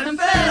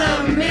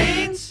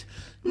 Methamphetamines.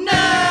 No!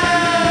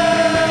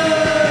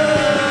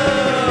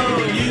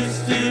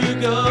 Used to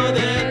go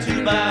there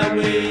 2 by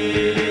way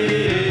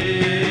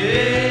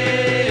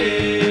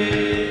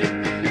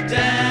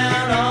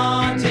down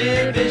on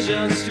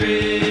Division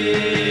Street.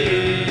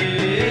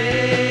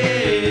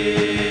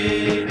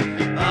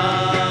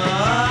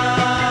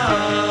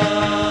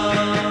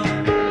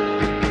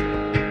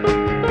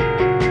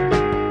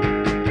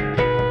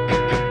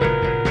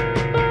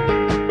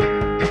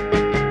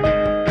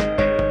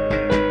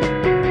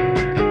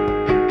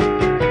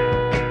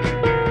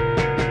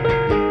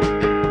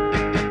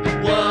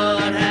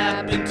 What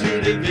happened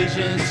to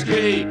Division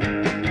Street?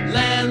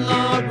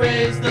 Landlord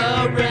raised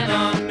the rent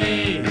on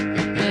me.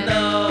 And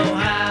oh,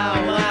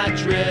 how I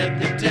dread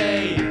the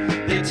day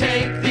they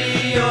take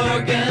the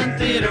organ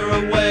theater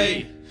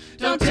away.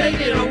 Don't take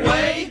it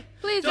away.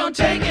 Please Don't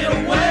take it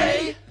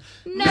away.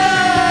 No!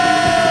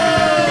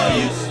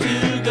 Used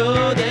to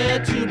go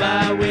there 2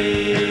 by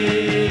way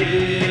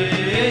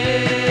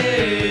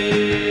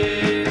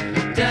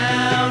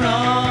down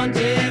on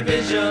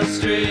Division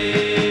Street.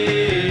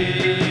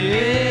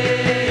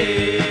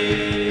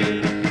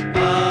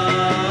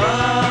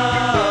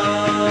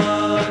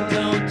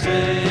 Don't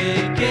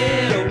take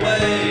it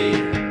away.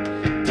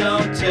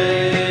 Don't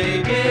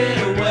take it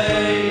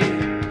away.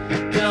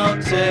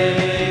 Don't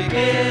take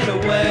it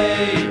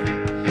away.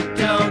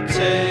 Don't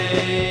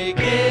take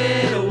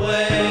it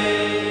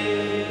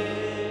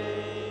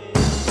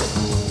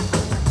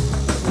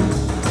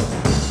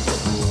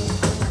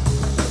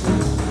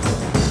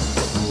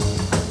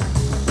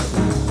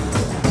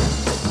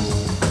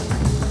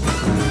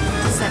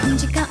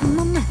時間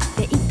も待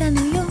っていた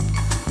のよ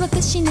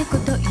私猫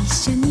と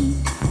一緒に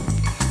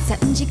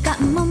3時間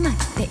も待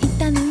ってい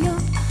たのよ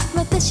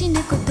私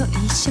猫と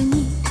一緒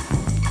に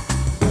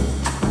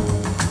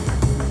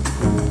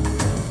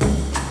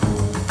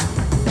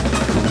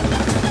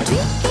トリッ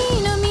キ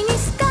ーのミニ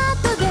スカ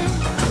ートで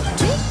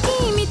トリッキ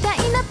ーみたい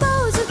なポ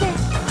ーズで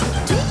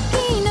トリッキ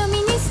ーのミ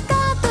ニスカ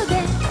ートで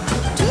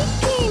トリッ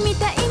キーみ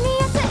たいに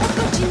痩せおこ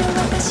ちの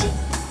私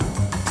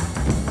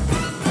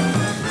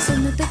そ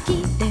の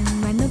時電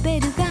話のベ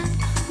ルが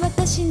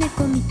私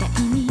猫みたい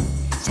に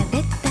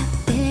喋った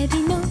テレ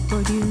ビのボ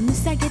リューム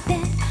下げて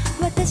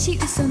私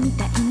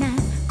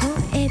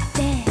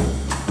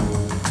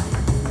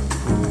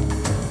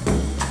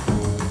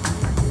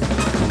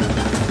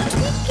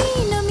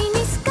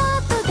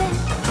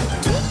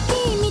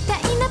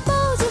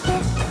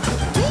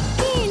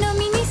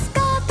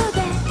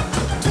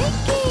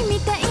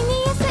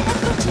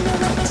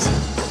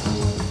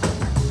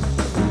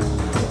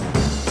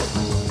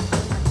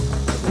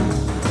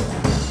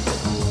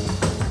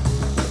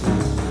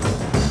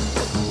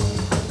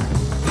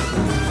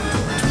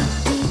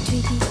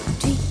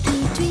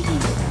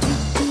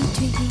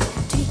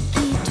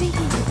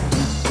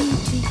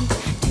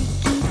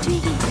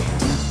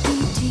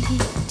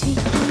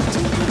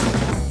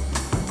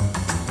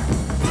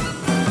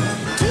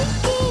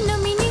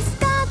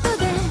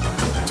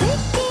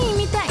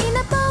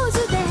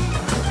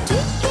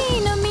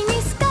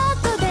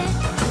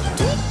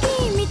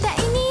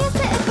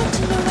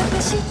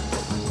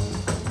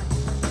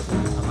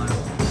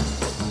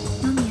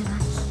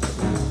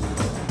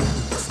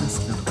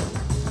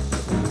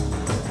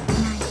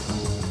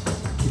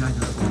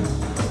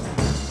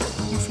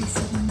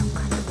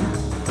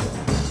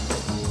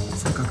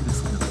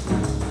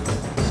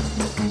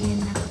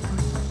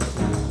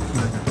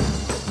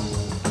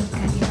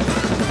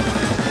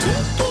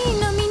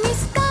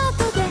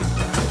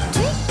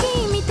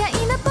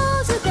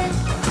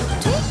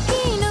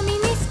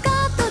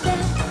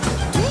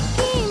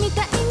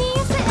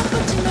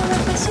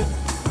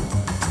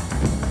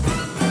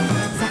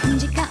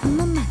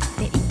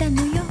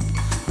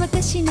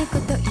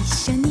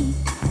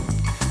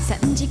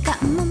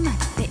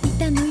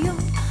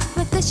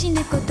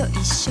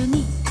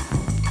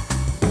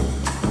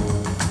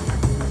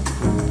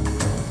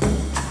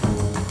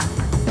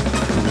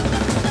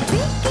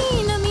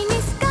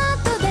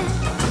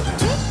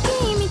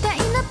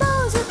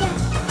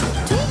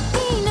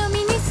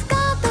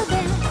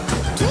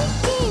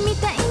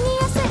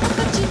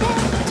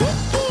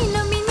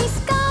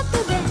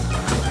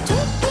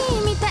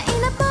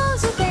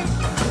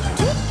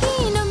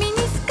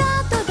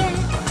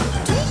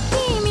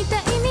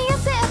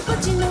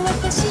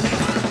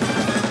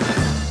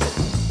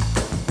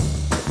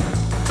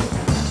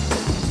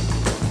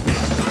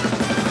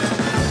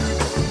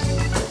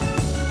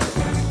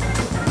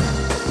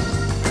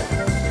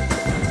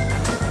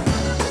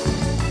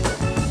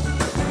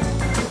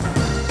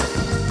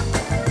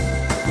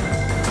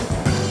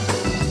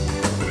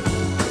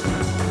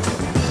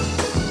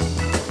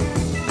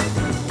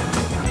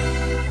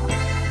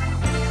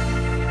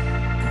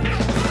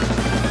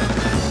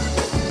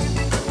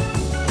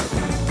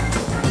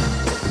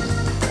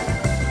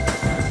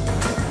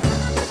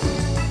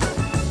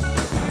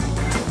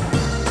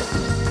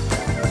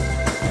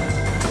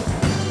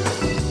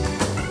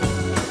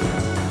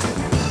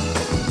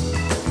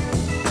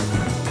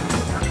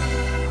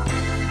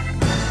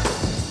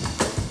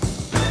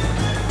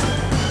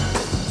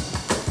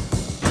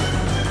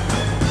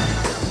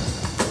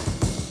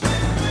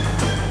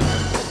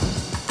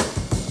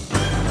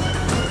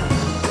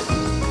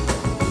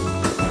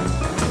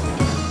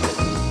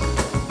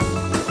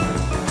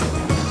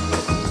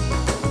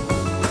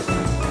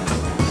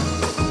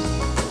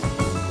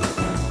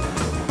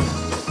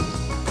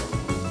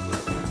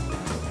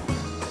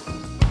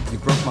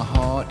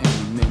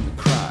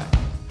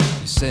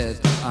said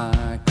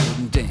I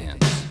couldn't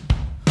dance,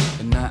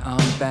 and now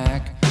I'm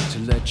back to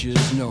let you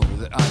know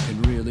that I can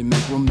really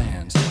make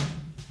romance.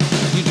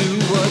 You do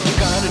what you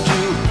gotta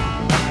do,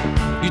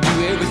 you do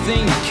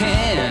everything you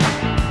can,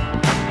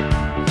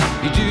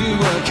 you do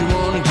what you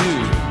wanna do.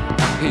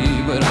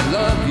 Hey, but I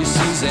love you,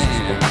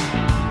 Suzanne.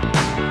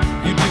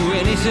 You do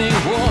anything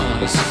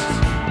once,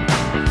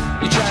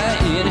 you try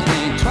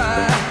anything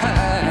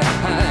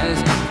twice.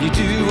 You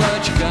do what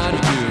you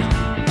gotta do.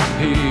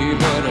 Hey,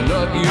 but I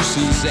love you,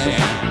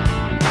 Suzanne.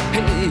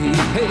 Hey,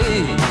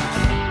 hey.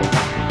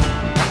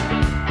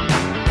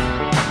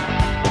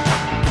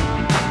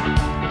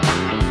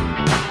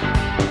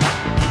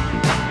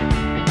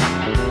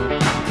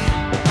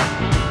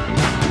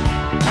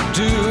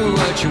 Do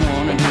what you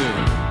wanna do.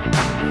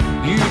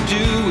 You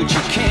do what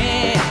you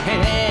can.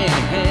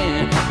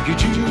 You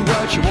do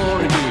what you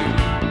wanna do.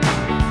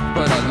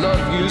 But I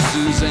love you,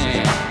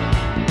 Suzanne.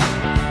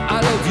 I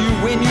love you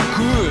when you're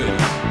good.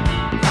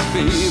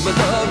 Babe, I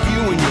love you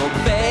when you're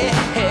bad.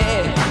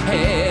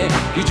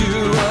 You do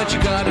what you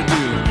gotta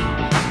do.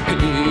 Hey,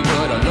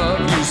 but I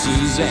love you,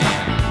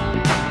 Suzanne.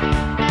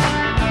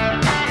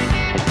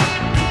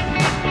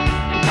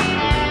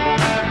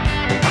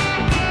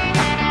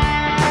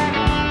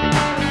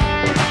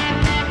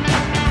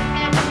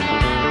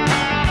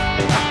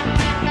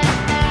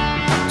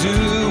 Do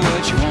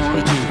what you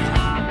wanna do.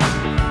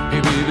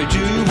 Hey, baby,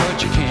 do what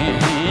you can.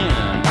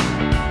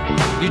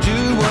 You do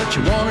what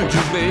you wanna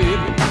do,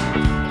 babe.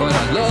 But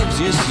I love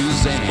you,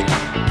 Suzanne.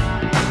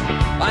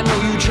 I know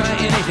you try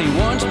anything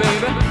once,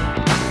 baby.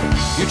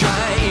 You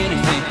try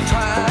anything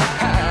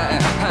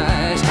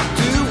twice.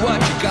 Do what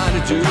you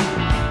gotta do.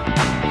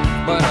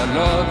 But I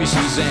love you,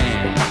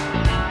 Suzanne.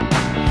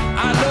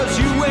 I love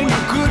you when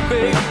you're good,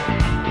 babe.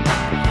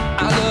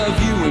 I love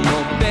you when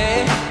you're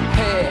bad.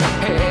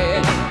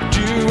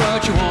 Do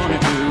what you wanna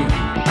do.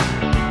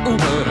 Ooh,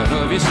 but I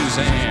love you,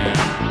 Suzanne.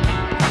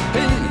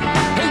 Hey,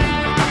 hey.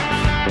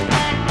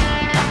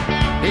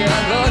 Yeah,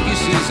 I love you,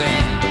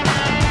 Suzanne.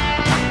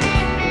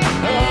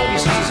 I love you,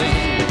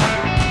 Suzanne.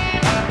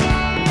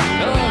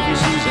 I love you,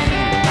 Suzanne.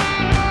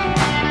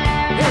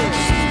 Hey,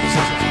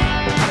 Suzanne.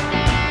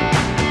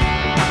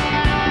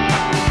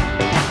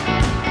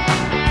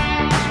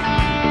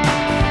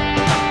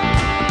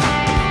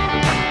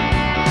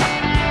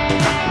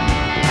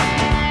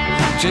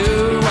 Do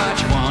what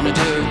you wanna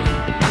do.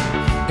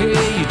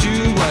 Hey, you do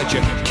what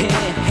you can.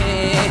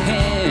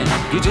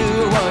 You do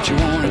what you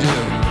wanna do.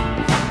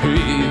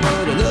 Hey,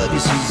 but I love you,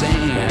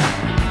 Suzanne.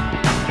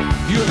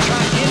 You'll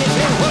try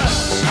anything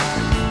once.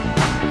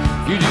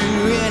 You do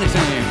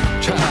anything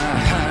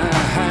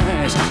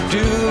twice.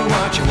 Do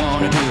what you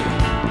wanna do.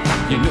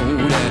 You know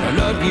that I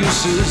love you,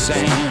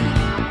 Suzanne.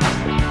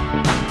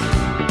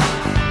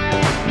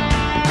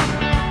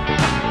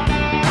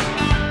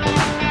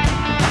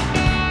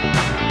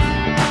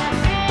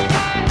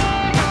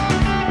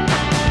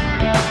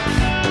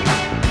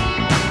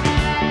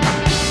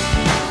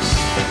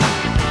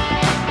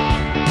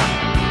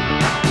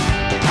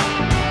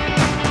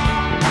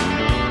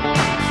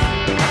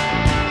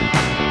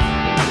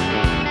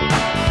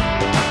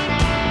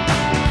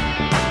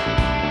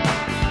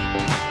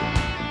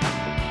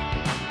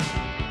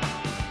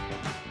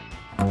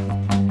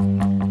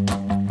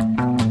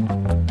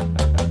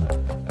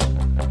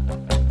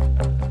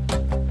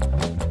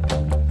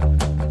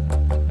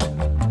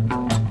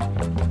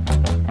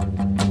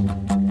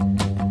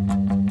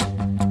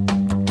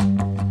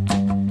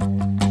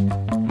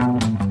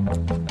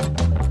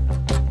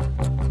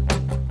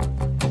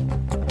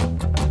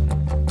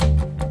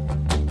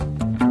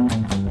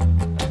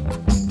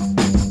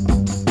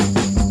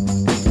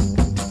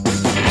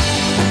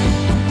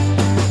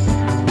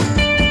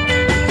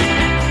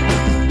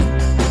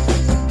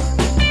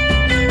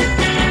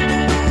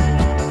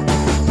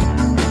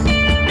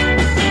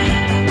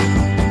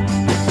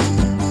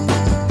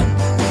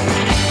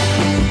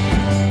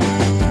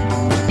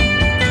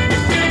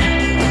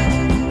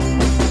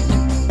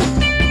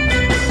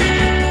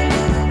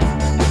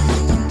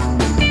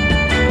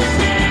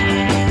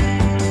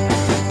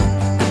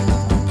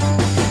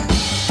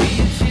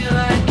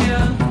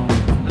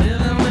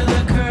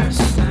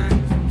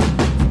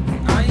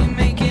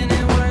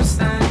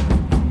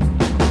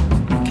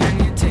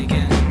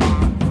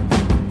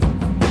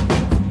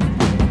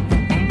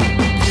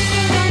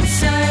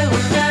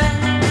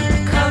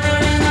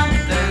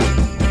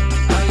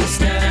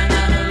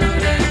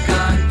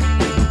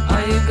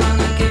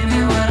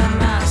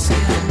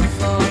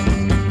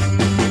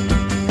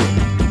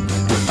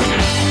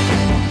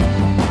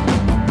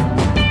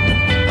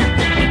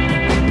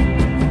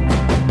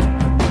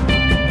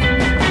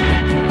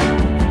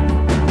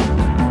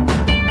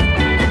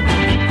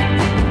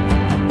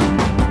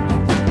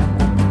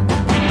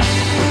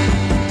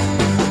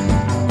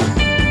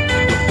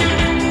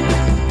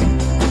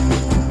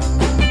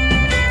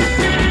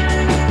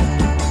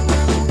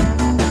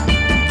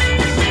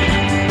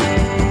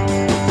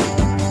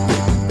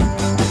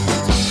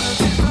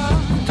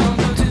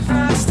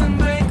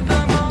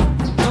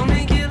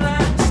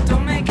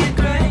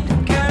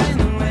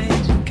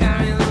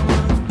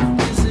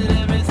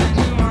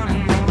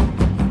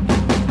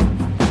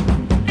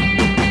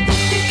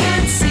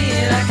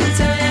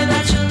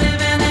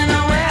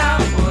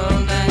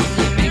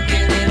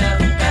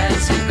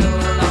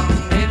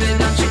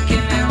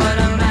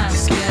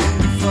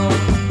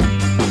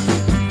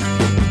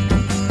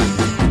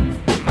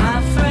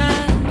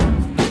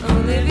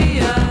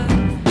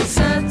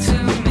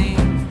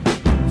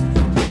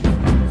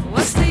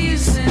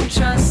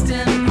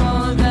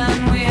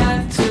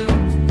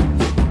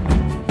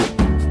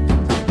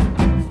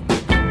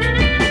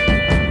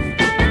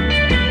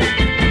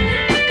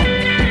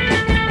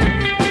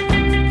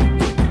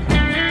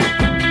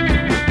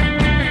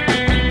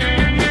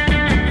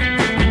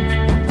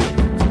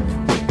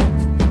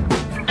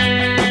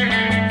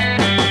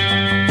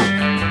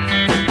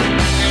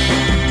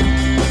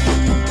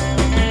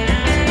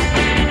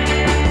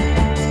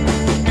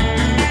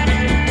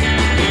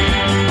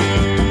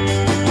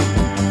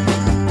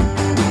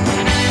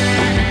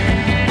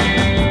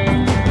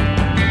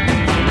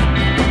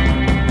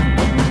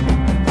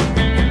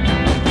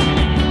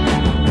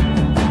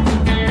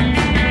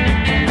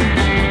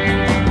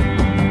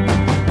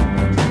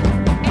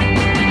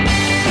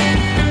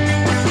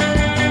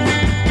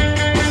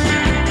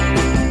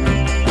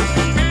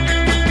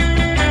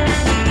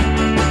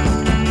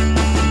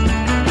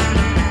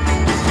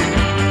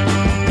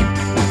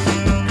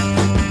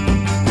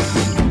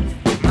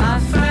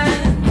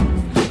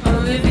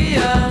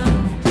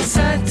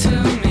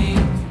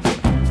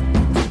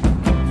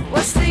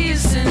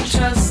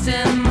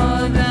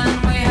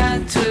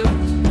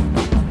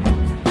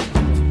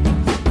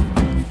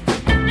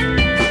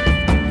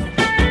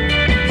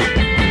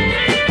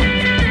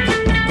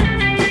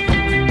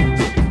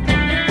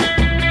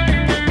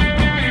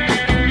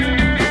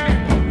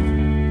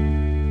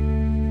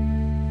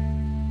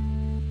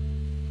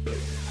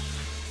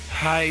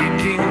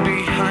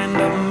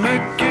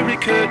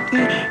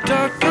 curtain,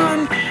 dark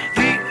on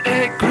the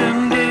egg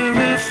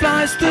grinder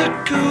flies the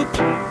coop.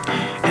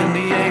 In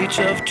the age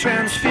of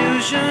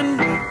transfusion,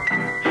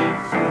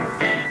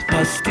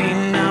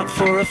 busting out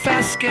for a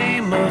fast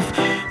game of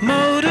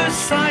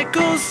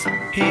motorcycles,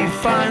 he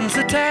finds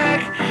a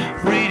tag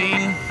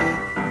reading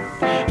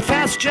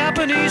fast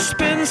Japanese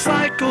spin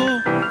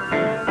cycle.